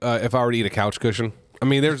like if I were to eat a couch cushion. I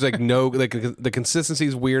mean, there's like no like the consistency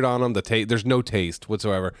is weird on them. There's no taste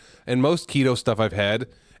whatsoever. And most keto stuff I've had,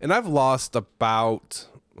 and I've lost about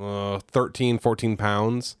 13, 14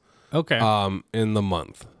 pounds. Okay. In the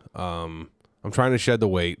month. I'm trying to shed the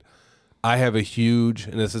weight. I have a huge,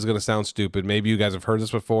 and this is going to sound stupid. Maybe you guys have heard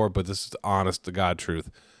this before, but this is the honest to God truth.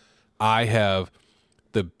 I have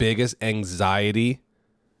the biggest anxiety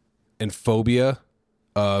and phobia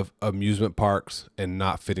of amusement parks and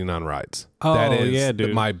not fitting on rides. Oh, that is yeah,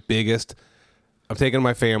 dude. my biggest. I'm taking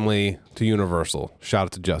my family to Universal. Shout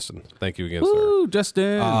out to Justin. Thank you again, Woo, sir.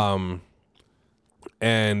 Justin.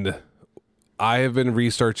 And I have been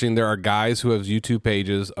researching. There are guys who have YouTube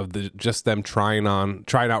pages of just them trying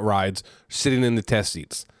out rides, sitting in the test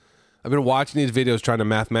seats. I've been watching these videos trying to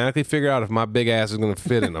mathematically figure out if my big ass is going to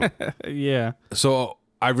fit in them. Yeah. So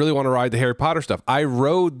I really want to ride the Harry Potter stuff. I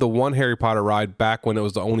rode the one Harry Potter ride back when it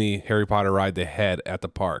was the only Harry Potter ride they had at the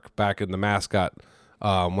park, back in the mascot,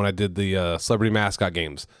 when I did the celebrity mascot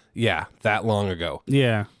games. Yeah, that long ago.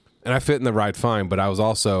 Yeah. And I fit in the ride fine, but I was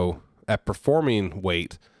also at performing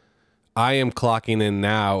weight. I am clocking in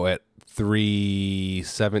now at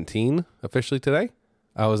 317 officially today.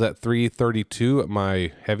 I was at 332 at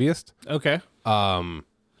my heaviest. Okay.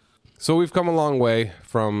 So we've come a long way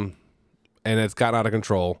from, and it's gotten out of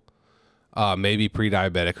control. Maybe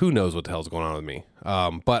pre-diabetic. Who knows what the hell's going on with me?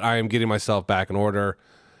 But I am getting myself back in order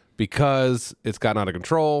because it's gotten out of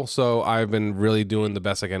control. So I've been really doing the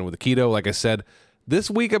best I can with the keto. Like I said,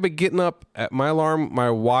 this week I've been getting up at my alarm, my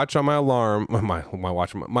alarm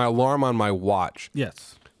on my watch.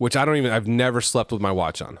 Yes. Which I've never slept with my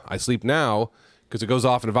watch on. I sleep now because it goes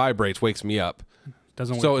off and it vibrates, wakes me up. It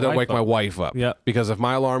doesn't wake my wife up. Yep. Because if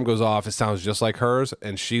my alarm goes off, it sounds just like hers,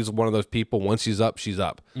 and she's one of those people, once she's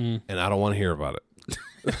up, and I don't want to hear about it.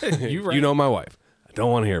 Right. You know my wife. I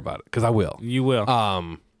don't want to hear about it, because I will. You will.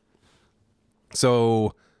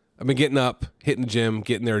 So I've been getting up, hitting the gym,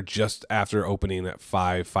 getting there just after opening at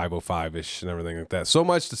 5:05-ish and everything like that. So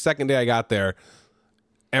much the second day I got there,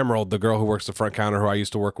 Emerald, the girl who works the front counter, who I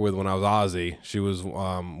used to work with when I was Aussie, she was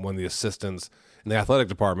one of the assistants in the athletic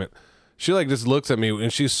department. She like just looks at me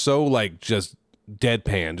and she's so like just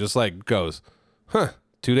deadpan, just like goes,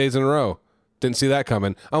 2 days in a row. Didn't see that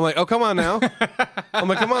coming. I'm like, oh, come on now. I'm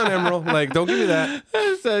like, come on, Emerald. Like, don't give me that.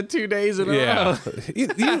 I said 2 days in a row. you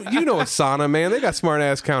know Asana, man. They got smart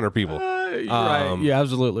ass counter people. You're right. Yeah,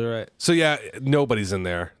 absolutely right. So yeah, nobody's in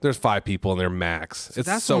there. There's 5 people in there max. It's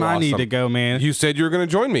that's so when awesome. I need to go, man. You said you were going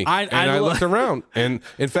to join me, and I looked around, and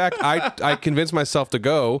in fact, I convinced myself to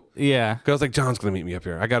go. Yeah, because I was like, John's going to meet me up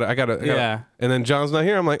here. I gotta. Yeah, and then John's not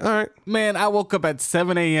here. I'm like, all right, man. I woke up at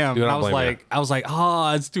 7 a.m. Dude, I was like,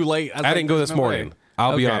 oh, it's too late. I didn't go this morning.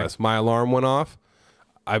 I'll be honest. My alarm went off.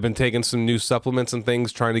 I've been taking some new supplements and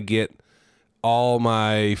things, trying to get all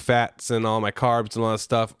my fats and all my carbs and all that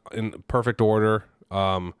stuff in perfect order.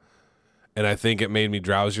 And I think it made me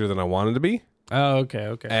drowsier than I wanted to be. Oh,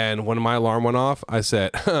 okay. And when my alarm went off, I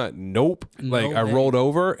said, nope. Like, I rolled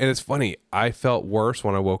over, and it's funny. I felt worse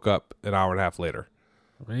when I woke up an hour and a half later.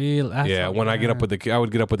 Really? Yeah, when I get up with I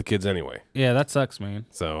would get up with the kids anyway. Yeah, that sucks, man.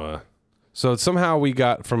 So somehow we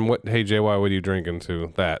got from hey, JY, what are you drinking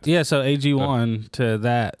to that? Yeah, so AG1 to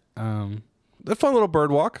that. A fun little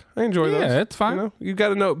bird walk. I enjoy those. Yeah, it's fine. You got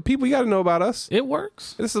to know people. You got to know about us. It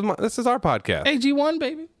works. This is our podcast. AG1,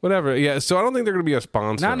 baby. Whatever. Yeah. So I don't think they're going to be a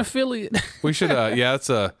sponsor. Not an affiliate. We should. Yeah.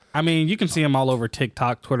 It's a. I mean, you can see them all over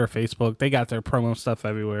TikTok, Twitter, Facebook. They got their promo stuff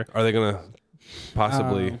everywhere. Are they going to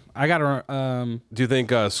possibly? I got to. Do you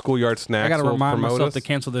think Schoolyard Snacks? I got to remind myself us? to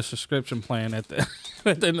cancel this subscription plan at the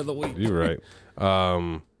end of the week. You're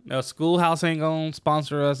right. No, Schoolhouse ain't gonna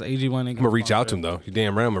sponsor us. AG1 ain't gonna. I'm gonna reach out to him though. You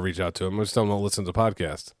damn right, I'm gonna reach out to him. I'm just telling him don't listen to the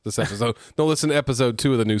podcast. This episode, don't listen to episode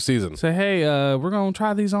 2 of the new season. Say, hey, we're gonna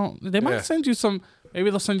try these on. They might send you some. Maybe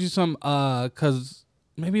they'll send you some. Cause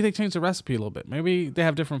maybe they changed the recipe a little bit. Maybe they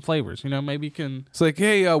have different flavors. You know, maybe you can. It's like,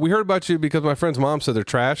 hey, we heard about you because my friend's mom said they're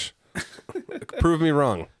trash. Prove me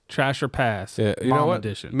wrong. Trash or pass. Yeah, you Mom know what?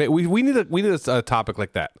 Edition. We need a topic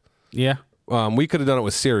like that. Yeah. We could have done it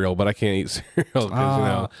with cereal, but I can't eat cereal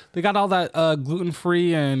because they got all that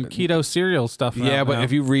gluten-free and keto cereal stuff. Yeah, but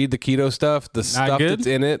if you read the keto stuff, the stuff that's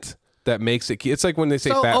in it that makes it, it's like when they say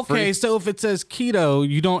fat-free. Okay, so if it says keto,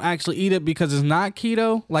 you don't actually eat it because it's not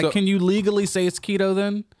keto. Like, can you legally say it's keto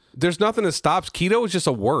then? There's nothing that stops. Keto is just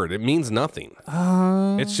a word. It means nothing.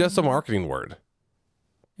 It's just a marketing word.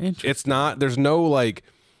 It's not. There's no like.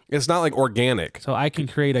 It's not like organic. So I can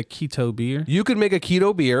create a keto beer. You could make a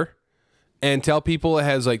keto beer and tell people it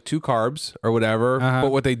has like 2 carbs or whatever.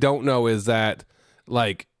 But what they don't know is that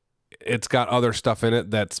like it's got other stuff in it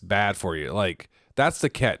that's bad for you. Like that's the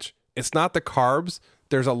catch. It's not the carbs.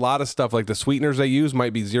 There's a lot of stuff like the sweeteners they use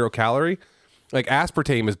might be 0 calorie. Like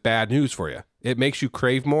aspartame is bad news for you. It makes you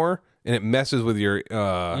crave more and it messes with your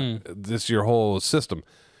your whole system.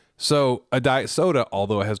 So a diet soda,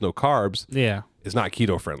 although it has no carbs, is not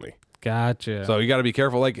keto friendly. Gotcha. So you got to be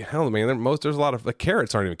careful. Like hell, man. There's a lot of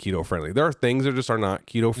carrots aren't even keto friendly. There are things that just are not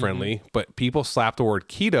keto friendly, but people slap the word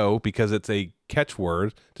keto because it's a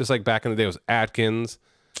catchword. Just like back in the day, it was Atkins,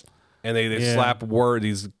 and they slap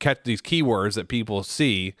these keywords that people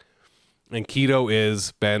see. And keto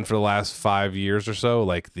is been for the last 5 years or so,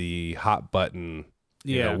 like the hot button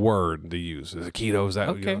word to use. Is it keto? Is that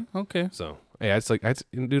okay? Okay. So yeah, it's like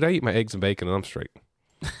dude, I eat my eggs and bacon and I'm straight.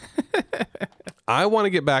 I want to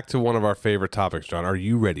get back to one of our favorite topics, John. Are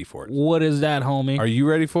you ready for it? What is that, homie? Are you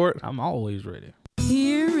ready for it? I'm always ready.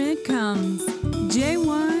 Here it comes.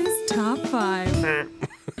 JY's Top 5.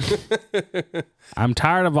 I'm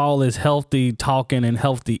tired of all this healthy talking and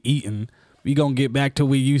healthy eating. We gonna get back to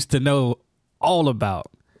what we used to know all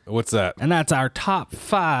about. What's that? And that's our top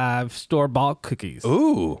 5 store-bought cookies.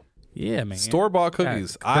 Ooh. Yeah, man. Store-bought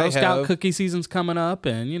cookies. Girl Scout cookie season's coming up,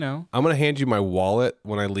 and you know. I'm gonna hand you my wallet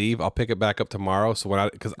when I leave. I'll pick it back up tomorrow. So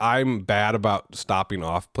because I'm bad about stopping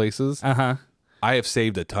off places. I have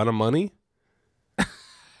saved a ton of money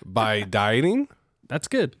by dieting. That's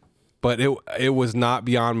good. But it was not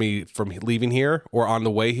beyond me from leaving here or on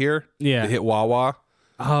the way here. Yeah. To hit Wawa.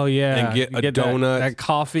 Oh yeah. And get a donut, that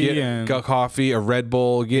coffee, a Red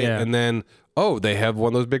Bull, and then they have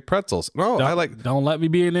one of those big pretzels. No, Don't let me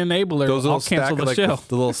be an enabler. Those I'll cancel the show.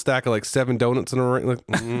 The little stack of 7 donuts in a ring,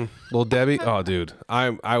 Little Debbie. Oh, dude,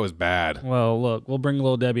 I was bad. Well, look, we'll bring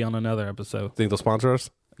Little Debbie on another episode. Think they'll sponsor us?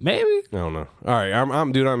 Maybe. I don't know. All right,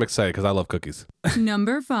 I'm excited because I love cookies.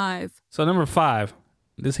 Number 5. So number 5.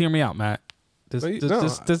 Just hear me out, Matt.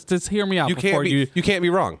 Just hear me out. You can't be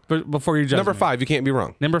wrong. Before you judge Number me. 5, you can't be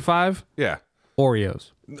wrong. Number 5. Yeah.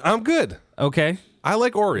 Oreos. I'm good. Okay. I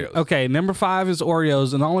like Oreos. Okay, number 5 is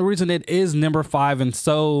Oreos, and the only reason it is number 5 and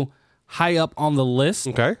so high up on the list,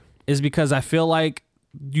 is because I feel like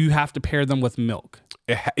you have to pair them with milk.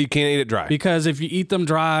 You can't eat it dry. Because if you eat them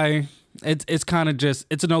dry, it's kind of just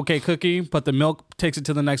it's an okay cookie, but the milk takes it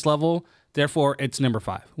to the next level. Therefore, it's number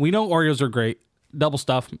 5. We know Oreos are great. Double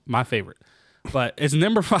stuff, my favorite. But it's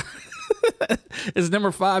number 5. It's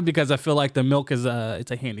number 5 because I feel like the milk is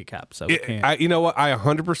it's a handicap. So you know what? I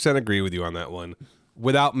 100% agree with you on that one.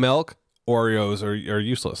 Without milk, Oreos are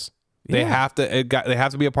useless. They have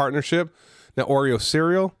to be a partnership. Now Oreo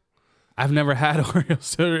cereal. I've never had Oreo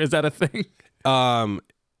cereal. Is that a thing?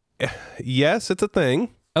 Yes, it's a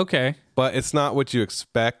thing. Okay, but it's not what you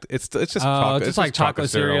expect. It's just chocolate. It's just like chocolate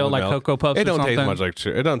cereal, like Cocoa Puffs. It don't or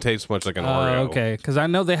taste much like an Oreo. Okay, because I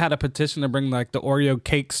know they had a petition to bring like the Oreo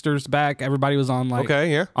Cakesters back. Everybody was on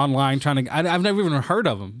online trying to. I've never even heard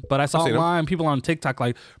of them, but I saw online people on TikTok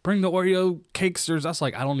like bring the Oreo Cakesters. I was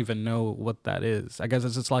like, I don't even know what that is. I guess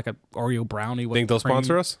it's just like an Oreo brownie. With Think they'll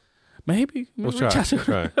sponsor us? Maybe. We'll try.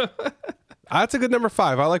 That's a good number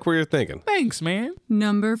 5. I like where you're thinking. Thanks, man.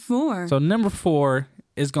 Number 4. So number 4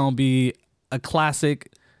 is going to be a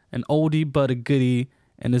classic, an oldie but a goodie,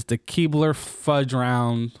 and it's the Keebler Fudge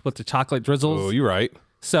Round with the chocolate drizzles. Oh, you're right.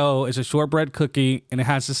 So it's a shortbread cookie, and it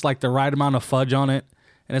has just like the right amount of fudge on it.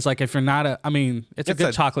 And it's like if you're not it's a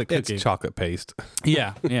good chocolate cookie. It's chocolate paste.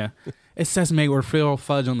 Yeah. It says made with real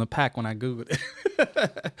fudge on the pack when I Googled it.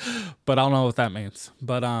 But I don't know what that means.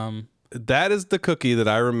 But that is the cookie that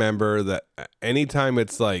I remember that anytime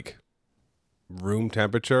it's like room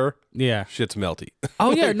temperature, shit's melty.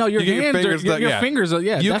 Oh yeah, no, your fingers fingers are, you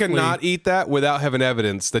definitely. cannot eat that without having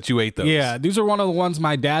evidence that you ate those. Yeah, these are one of the ones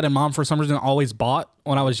my dad and mom for some reason always bought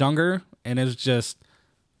when I was younger, and it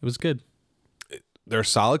was good. They're a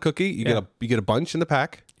solid cookie. You get a bunch in the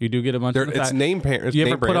pack. You do get a bunch in the pack. It's name parent. You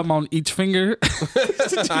ever put them on each finger?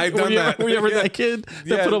 I've done that. Were you ever that kid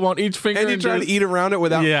that put them on each finger? And you try to eat around it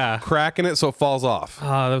without cracking it so it falls off.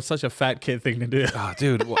 Oh, that was such a fat kid thing to do. Oh,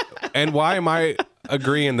 dude. And why am I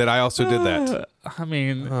agreeing that I also did that? I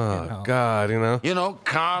mean, God, You know,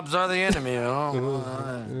 carbs are the enemy.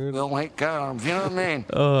 We don't like carbs. You know what I mean?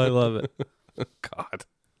 Oh, I love it. God.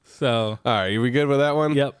 So, all right, are we good with that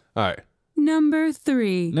one? Yep. All right. Number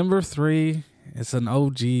 3. Number 3 is an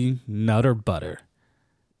OG Nutter Butter.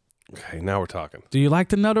 Okay, now we're talking. Do you like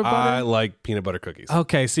the Nutter Butter? I like peanut butter cookies.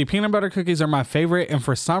 Okay, see, peanut butter cookies are my favorite, and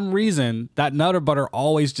for some reason, that Nutter Butter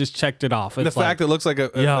always just checked it off. It's the fact it looks like a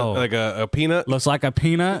peanut. Looks like a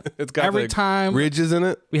peanut. It's got every time ridges in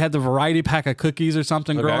it. We had the variety pack of cookies or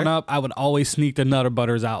something growing up. I would always sneak the Nutter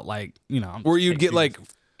Butters out, where you'd get like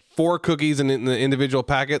 4 cookies in the individual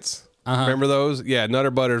packets. Remember those? Yeah, Nutter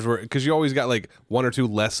Butters were because you always got like 1 or 2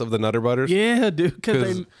 less of the Nutter Butters. Yeah, dude.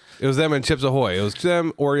 Because it was them and Chips Ahoy. It was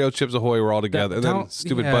them, Oreo, Chips Ahoy were all together, and then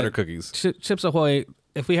stupid butter cookies. Chips Ahoy.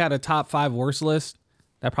 If we had a top 5 worst list,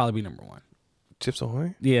 that'd probably be number 1. Chips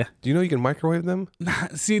Ahoy? Yeah. Do you know you can microwave them?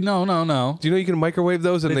 See, no. Do you know you can microwave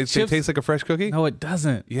those and they taste like a fresh cookie? No, it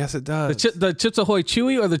doesn't. Yes, it does. The Chips Ahoy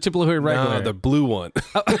Chewy or the Chips Ahoy regular? No, the blue one.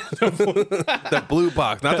 The blue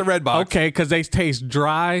box, not the red box. Okay, because they taste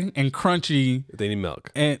dry and crunchy. They need milk.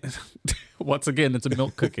 And once again, it's a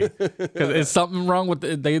milk cookie. Because it's something wrong with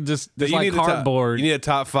it. It's like cardboard. You need a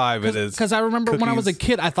top 5. It is. Because I remember when I was a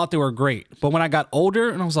kid, I thought they were great. But when I got older,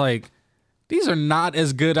 and I was like, these are not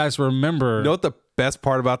as good as I remember. You know what the best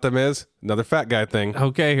part about them is? Another fat guy thing.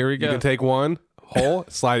 Okay, here we go. You can take one whole,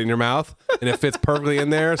 slide it in your mouth, and it fits perfectly in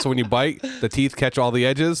there. So when you bite, the teeth catch all the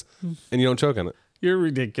edges, and you don't choke on it. You're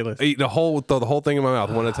ridiculous. I eat the whole thing in my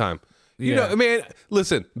mouth one at a time. You know, man,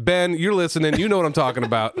 listen, Ben, you're listening. You know what I'm talking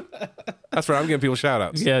about. That's right. I'm giving people shout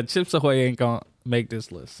outs. Yeah, Chips Ahoy ain't going to make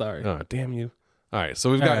this list. Sorry. Oh, damn you. All right.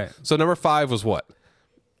 So we've got, so number 5 was what?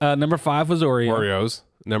 Number 5 was Oreo. Oreos.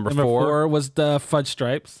 Number 4 was the Fudge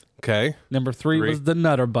Stripes. Okay. Number 3 was the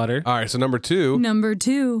Nutter Butter. All right. So number 2. Number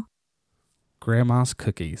 2. Grandma's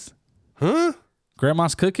Cookies. Huh?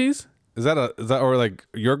 Grandma's Cookies? Is that or like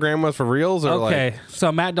your grandma's for reals? Or okay.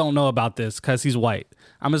 So Matt don't know about this because he's white.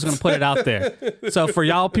 I'm just going to put it out there. So for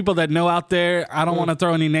y'all people that know out there, I don't want to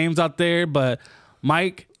throw any names out there, but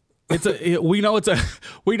Mike, we know it's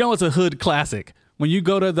a hood classic. When you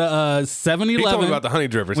go to the 7-Eleven, he told me about the honey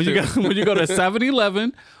drippers when too. When you go to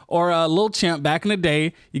 7-Eleven or a Little Champ back in the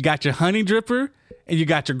day, you got your honey dripper and you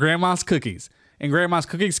got your grandma's cookies. And grandma's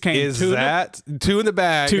cookies came two in the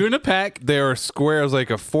bag, 2 in the pack. They were squares, like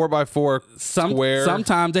a 4x4 square.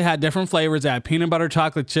 Sometimes they had different flavors. They had peanut butter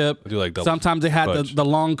chocolate chip. I do like double Sometimes they had fudge. the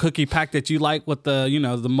long cookie pack that you like with the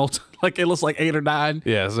the multi, like it looks like 8 or 9.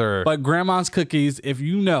 Yes, sir. But grandma's cookies, if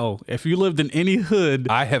you lived in any hood,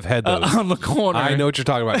 I have had those on the corner. I know what you're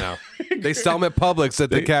talking about now. They sell them at Publix at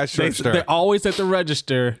the cash register. They're always at the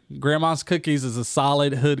register. Grandma's cookies is a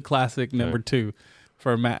solid hood classic number 2.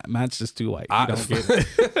 For Matt, Matt's just too white. You don't get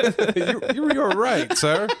it. You're right,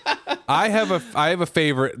 sir. I have a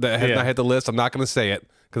favorite that has not hit the list. I'm not going to say it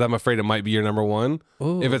because I'm afraid it might be your number 1.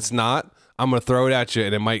 Ooh. If it's not, I'm going to throw it at you,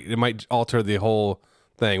 and it might alter the whole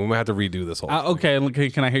thing. We might have to redo this whole thing. Okay,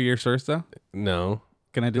 can I hear yours first, though? No.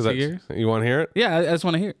 Can I just hear yours? You want to hear it? Yeah, I just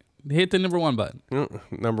want to hear it. Hit the number 1 button.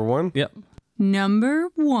 Number 1? Yep. Number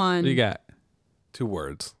 1. What do you got? 2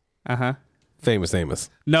 words. Uh-huh. Famous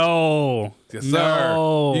Amos. No. Yes, sir.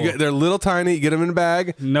 No. They're little tiny. You get them in a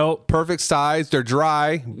bag. Nope. Perfect size. They're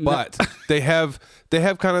dry, but they have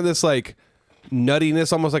kind of this like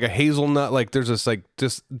nuttiness, almost like a hazelnut. Like there's this like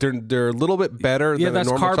just they're a little bit better. Yeah, than that's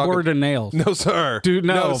a normal cardboard chocolate. and nails. No, sir. Dude,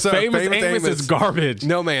 no. sir. Famous Amos is garbage.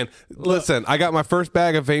 No, man. Listen, I got my first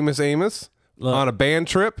bag of Famous Amos. On a band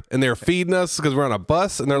trip, and they're feeding us because we're on a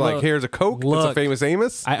bus, and they're like, "Here's a Coke." It's a Famous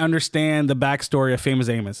Amos. I understand the backstory of Famous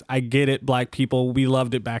Amos. I get it, black people. We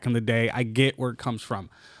loved it back in the day. I get where it comes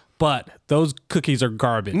from, but those cookies are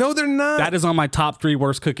garbage. No, they're not. That is on my top 3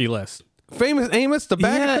 worst cookie list. Famous Amos, the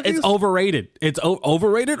bag of cookies? It's overrated. It's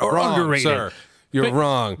overrated or wrong, underrated. Sir. You're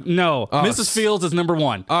wrong. No, Mrs. Fields is number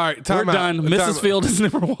 1. All right, we're done. Mrs. Fields is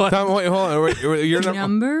number 1. Wait, hold on. You're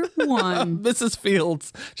number 1. Mrs.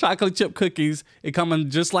 Fields chocolate chip cookies. It come in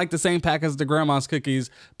just like the same pack as the grandma's cookies,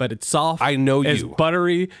 but it's soft. I know It's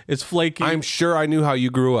buttery. It's flaky. I'm sure I knew how you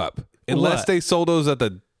grew up. Unless they sold those at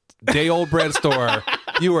the day old bread store,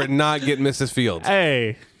 you are not getting Mrs. Fields.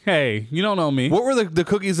 Hey, you don't know me. What were the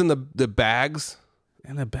cookies in the bags?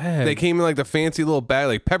 In the bag. They came in like the fancy little bag,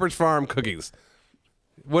 like Pepperidge Farm cookies.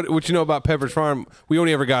 What you know about Pepperidge Farm? We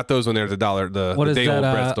only ever got those when they were the day old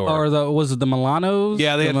bread store. Or was it the Milanos?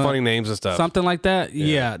 Yeah, they had funny names and stuff. Something like that.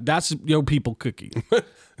 Yeah, that's your people cookie.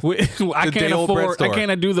 I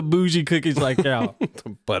can't do the bougie cookies like y'all.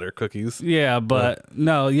 The butter cookies. Yeah, but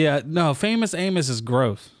no. Famous Amos is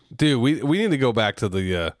gross. Dude, we need to go back to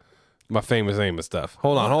the my Famous Amos stuff.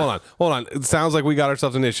 Hold on. It sounds like we got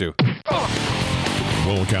ourselves an issue.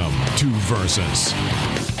 Welcome to Versus.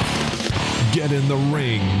 Get in the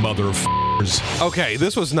ring, motherfuckers. Okay,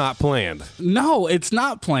 this was not planned. No, it's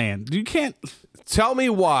not planned. You can't. Tell me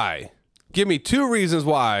why. Give me 2 reasons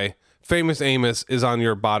why Famous Amos is on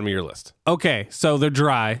your bottom of your list. Okay, so they're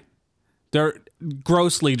dry. They're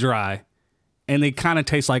grossly dry. And they kind of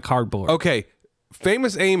taste like cardboard. Okay,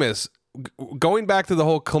 Famous Amos, going back to the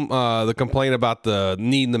whole the complaint about the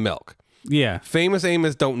needing the milk. Yeah. Famous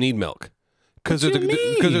Amos don't need milk. Because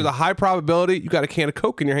there's a high probability you got a can of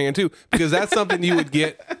Coke in your hand too. Because that's something you would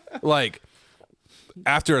get like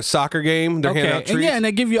after a soccer game. They're handing out treats. And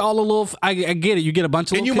they give you all a little. I get it. You get a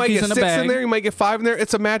bunch of little cookies in the bag. And you might get 6 in there. You might get 5 in there.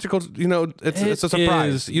 It's a magical. It's a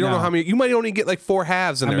surprise. You don't know how many. You might only get like 4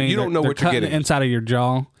 halves in there. You don't know what you're getting the inside of your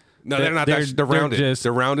jaw. No, they're not. They're rounded.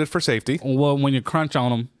 They're rounded for safety. Well, when you crunch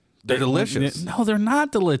on them. They're delicious. No, they're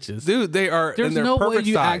not delicious. Dude, they are. There's no way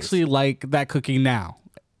you actually like that cookie now.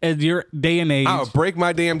 At your day and age. I'll break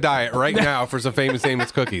my damn diet right now for some Famous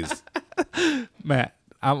Amos cookies. Matt,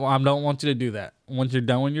 I don't want you to do that. Once you're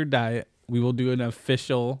done with your diet, we will do an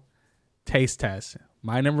official taste test.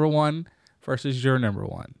 My number 1 versus your number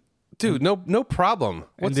 1. Dude, no problem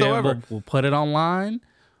whatsoever. We'll put it online.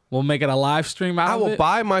 We'll make it a live stream out of it. I will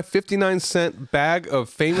buy my 59-cent bag of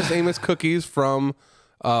Famous Amos cookies from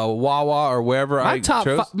Wawa or wherever I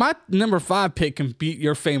chose. My number 5 pick can beat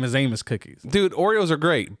your Famous Amos cookies. Dude, Oreos are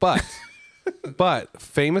great, but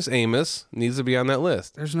Famous Amos needs to be on that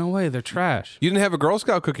list. There's no way. They're trash. You didn't have a Girl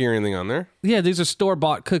Scout cookie or anything on there? Yeah, these are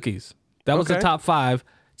store-bought cookies. That was the top 5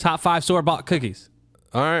 store-bought cookies.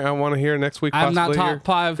 All right, I want to hear next week. I'm not top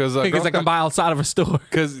 5 cookies I can buy outside of a store.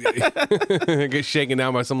 Because get shaken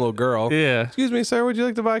down by some little girl. Yeah. Excuse me, sir, would you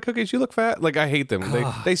like to buy cookies? You look fat. Like, I hate them.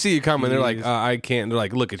 They see you coming. They're like, I can't. They're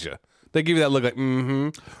like, look at you. They give you that look like,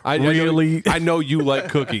 I know you like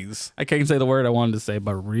cookies. I can't say the word I wanted to say,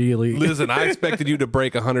 but really. Listen, I expected you to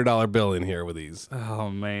break $100 bill in here with these. Oh,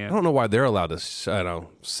 man. I don't know why they're allowed to,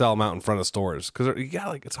 sell them out in front of stores. Because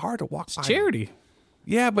it's hard to walk by. Charity.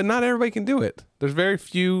 Yeah, but not everybody can do it. There's very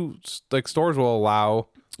few stores will allow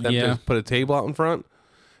them to put a table out in front.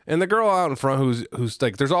 And the girl out in front who's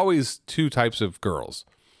like, there's always 2 types of girls.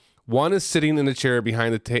 One is sitting in a chair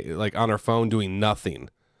behind the on her phone doing nothing,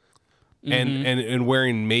 and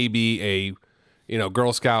wearing maybe a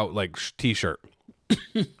Girl Scout t-shirt.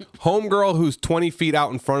 Homegirl who's 20 feet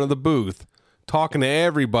out in front of the booth talking to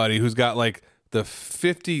everybody who's got the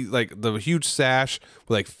 50 the huge sash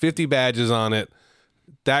with 50 badges on it.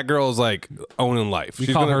 That girl's owning life. We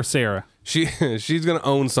call her Sarah. She's gonna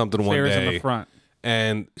own something one Sarah's day. in the front,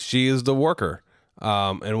 and she is the worker.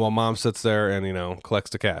 And while mom sits there and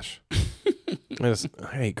collects the cash. I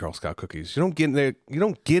hate Girl Scout cookies. You don't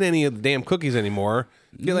get any of the damn cookies anymore.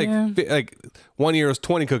 You get 1 year it was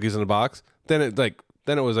 20 cookies in the box. Then it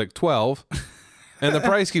was 12. And the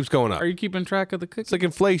price keeps going up. Are you keeping track of the cookies? It's like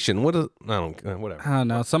inflation. Whatever. I don't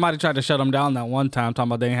know. Somebody tried to shut them down that one time, talking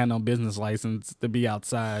about they ain't had no business license to be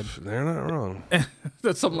outside. They're not wrong.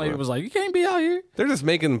 Some lady was like, "You can't be out here." They're just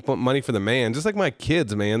making money for the man, just like my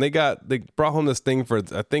kids, man. They brought home this thing for,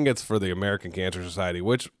 I think it's for the American Cancer Society,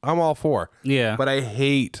 which I'm all for. Yeah. But I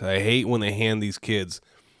hate when they hand these kids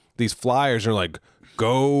these flyers and are like,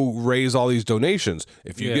 go raise all these donations.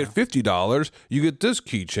 If you get $50, you get this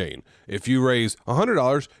keychain. If you raise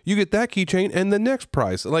 $100, you get that keychain and the next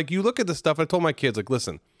prize. You look at this stuff. I told my kids,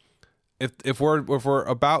 listen, if we're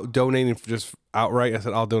about donating just outright, I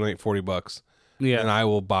said I'll donate $40. Yeah, and I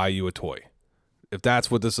will buy you a toy. If that's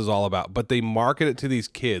what this is all about. But they market it to these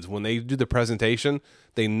kids when they do the presentation.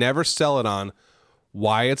 They never sell it on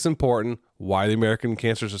why it's important, why the American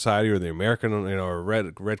Cancer Society or the American, or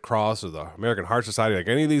Red Cross or the American Heart Society,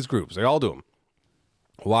 any of these groups, they all do them.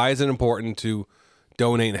 Why is it important to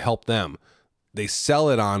donate and help them? They sell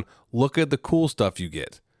it on, look at the cool stuff you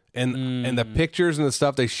get. And the pictures and the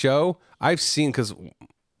stuff they show, I've seen, because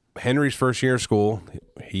Henry's first year of school,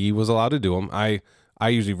 he was allowed to do them. I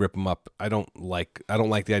usually rip them up. I don't like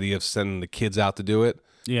the idea of sending the kids out to do it.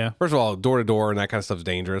 Yeah. First of all, door to door and that kind of stuff's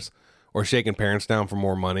dangerous. Or shaking parents down for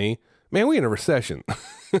more money. Man, we in a recession.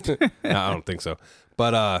 No, I don't think so.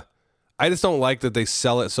 But I just don't like that they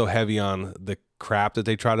sell it so heavy on the crap that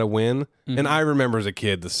they try to win. Mm-hmm. And I remember as a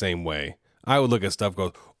kid the same way. I would look at stuff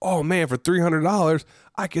and go, oh man, for $300,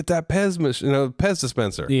 I get that Pez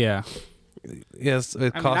dispenser. Yeah. Yes,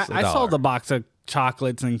 it costs $1. I sold a box of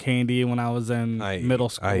chocolates and candy when I was in middle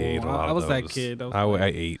school. I ate a lot I was of that those. kid. I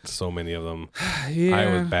ate so many of them. Yeah.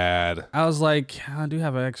 I was bad. I was like, I do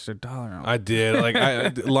have an extra $1 on. I did.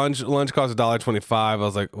 Lunch cost $1.25. I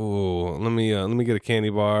was like, ooh, let me get a candy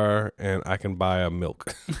bar and I can buy a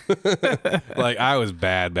milk. I was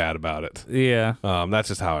bad about it. Yeah. That's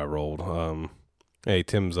just how I rolled. Hey,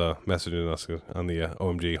 Tim's messaging us on the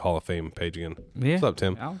OMG Hall of Fame page again. Yeah. What's up,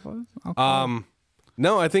 Tim? I'll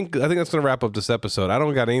No, I think that's gonna wrap up this episode. I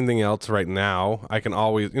don't got anything else right now. I can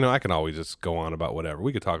always just go on about whatever.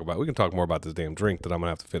 We can talk more about this damn drink that I'm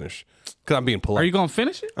gonna have to finish because I'm being polite. Are you gonna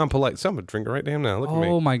finish it? I'm polite. So I'm gonna drink it right damn now. Look at me.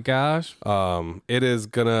 Oh my gosh.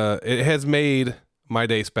 It has made my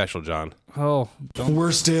day special, John. Oh,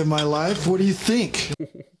 worst day of my life. What do you think?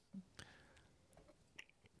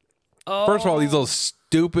 First of all, these little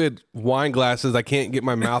stupid wine glasses I can't get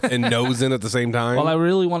my mouth and nose in at the same time. Well, I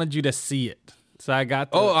really wanted you to see it. So I got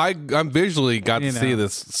I'm visually got to see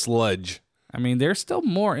this sludge. I mean, there's still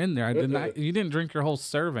more in there. You didn't drink your whole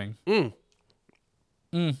serving. He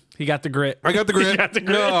got the grit. I got the grit. He got the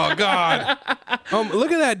grit. Oh God.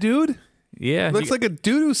 Look at that, dude. Yeah. Looks like a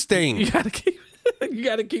doo-doo stain. You gotta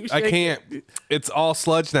keep shaking. I can't. It's all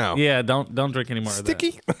sludge now. Yeah, don't drink any more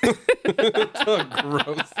Sticky. of that. Oh,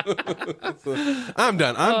 gross. I'm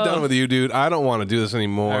done. I'm done with you, dude. I don't want to do this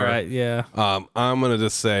anymore. All right, yeah. I'm gonna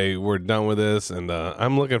just say we're done with this, and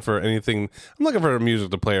I'm looking for anything. I'm looking for music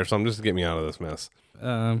to play or something just to get me out of this mess.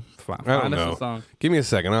 Fine. I don't know. A song. Give me a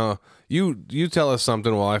second. You tell us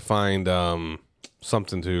something while I find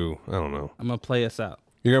something to. I don't know. I'm gonna play us out.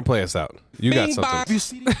 You're gonna play us out. You got something. You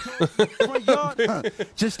see these front yard?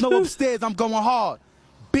 Just know upstairs I'm going hard.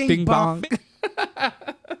 Bing, bong. All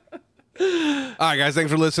right, guys.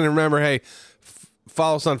 Thanks for listening. Remember, hey,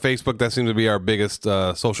 follow us on Facebook. That seems to be our biggest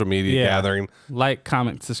social media gathering. Like,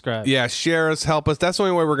 comment, subscribe. Yeah, share us, help us. That's the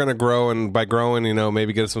only way we're going to grow. And by growing,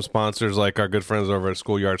 maybe get us some sponsors like our good friends over at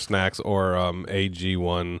Schoolyard Snacks or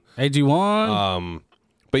AG1. AG1.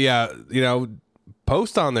 But yeah,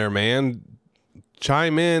 post on there, man.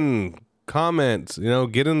 Chime in, comment.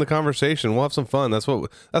 Get in the conversation. We'll have some fun. That's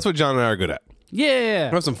what John and I are good at. Yeah,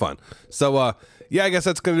 we'll have some fun. So I guess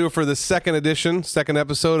that's going to do it for the second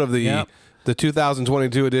episode of the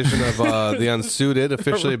 2022 edition of The Unsuited,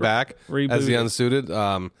 officially back as The Unsuited.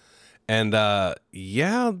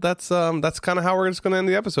 That's kind of how we're just going to end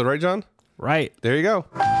the episode, right, John? Right. There you go.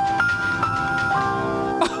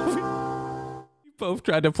 Both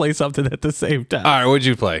tried to play something at the same time. All right, what'd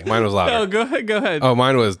you play? Mine was louder. No, go ahead. Oh,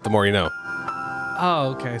 mine was The More You Know.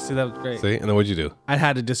 Oh, okay. See, that was great. See, and then what'd you do? I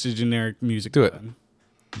had to just a generic music. Do it.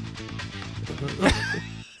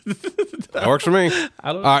 That works for me.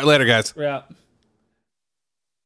 All right, later, guys. Yeah.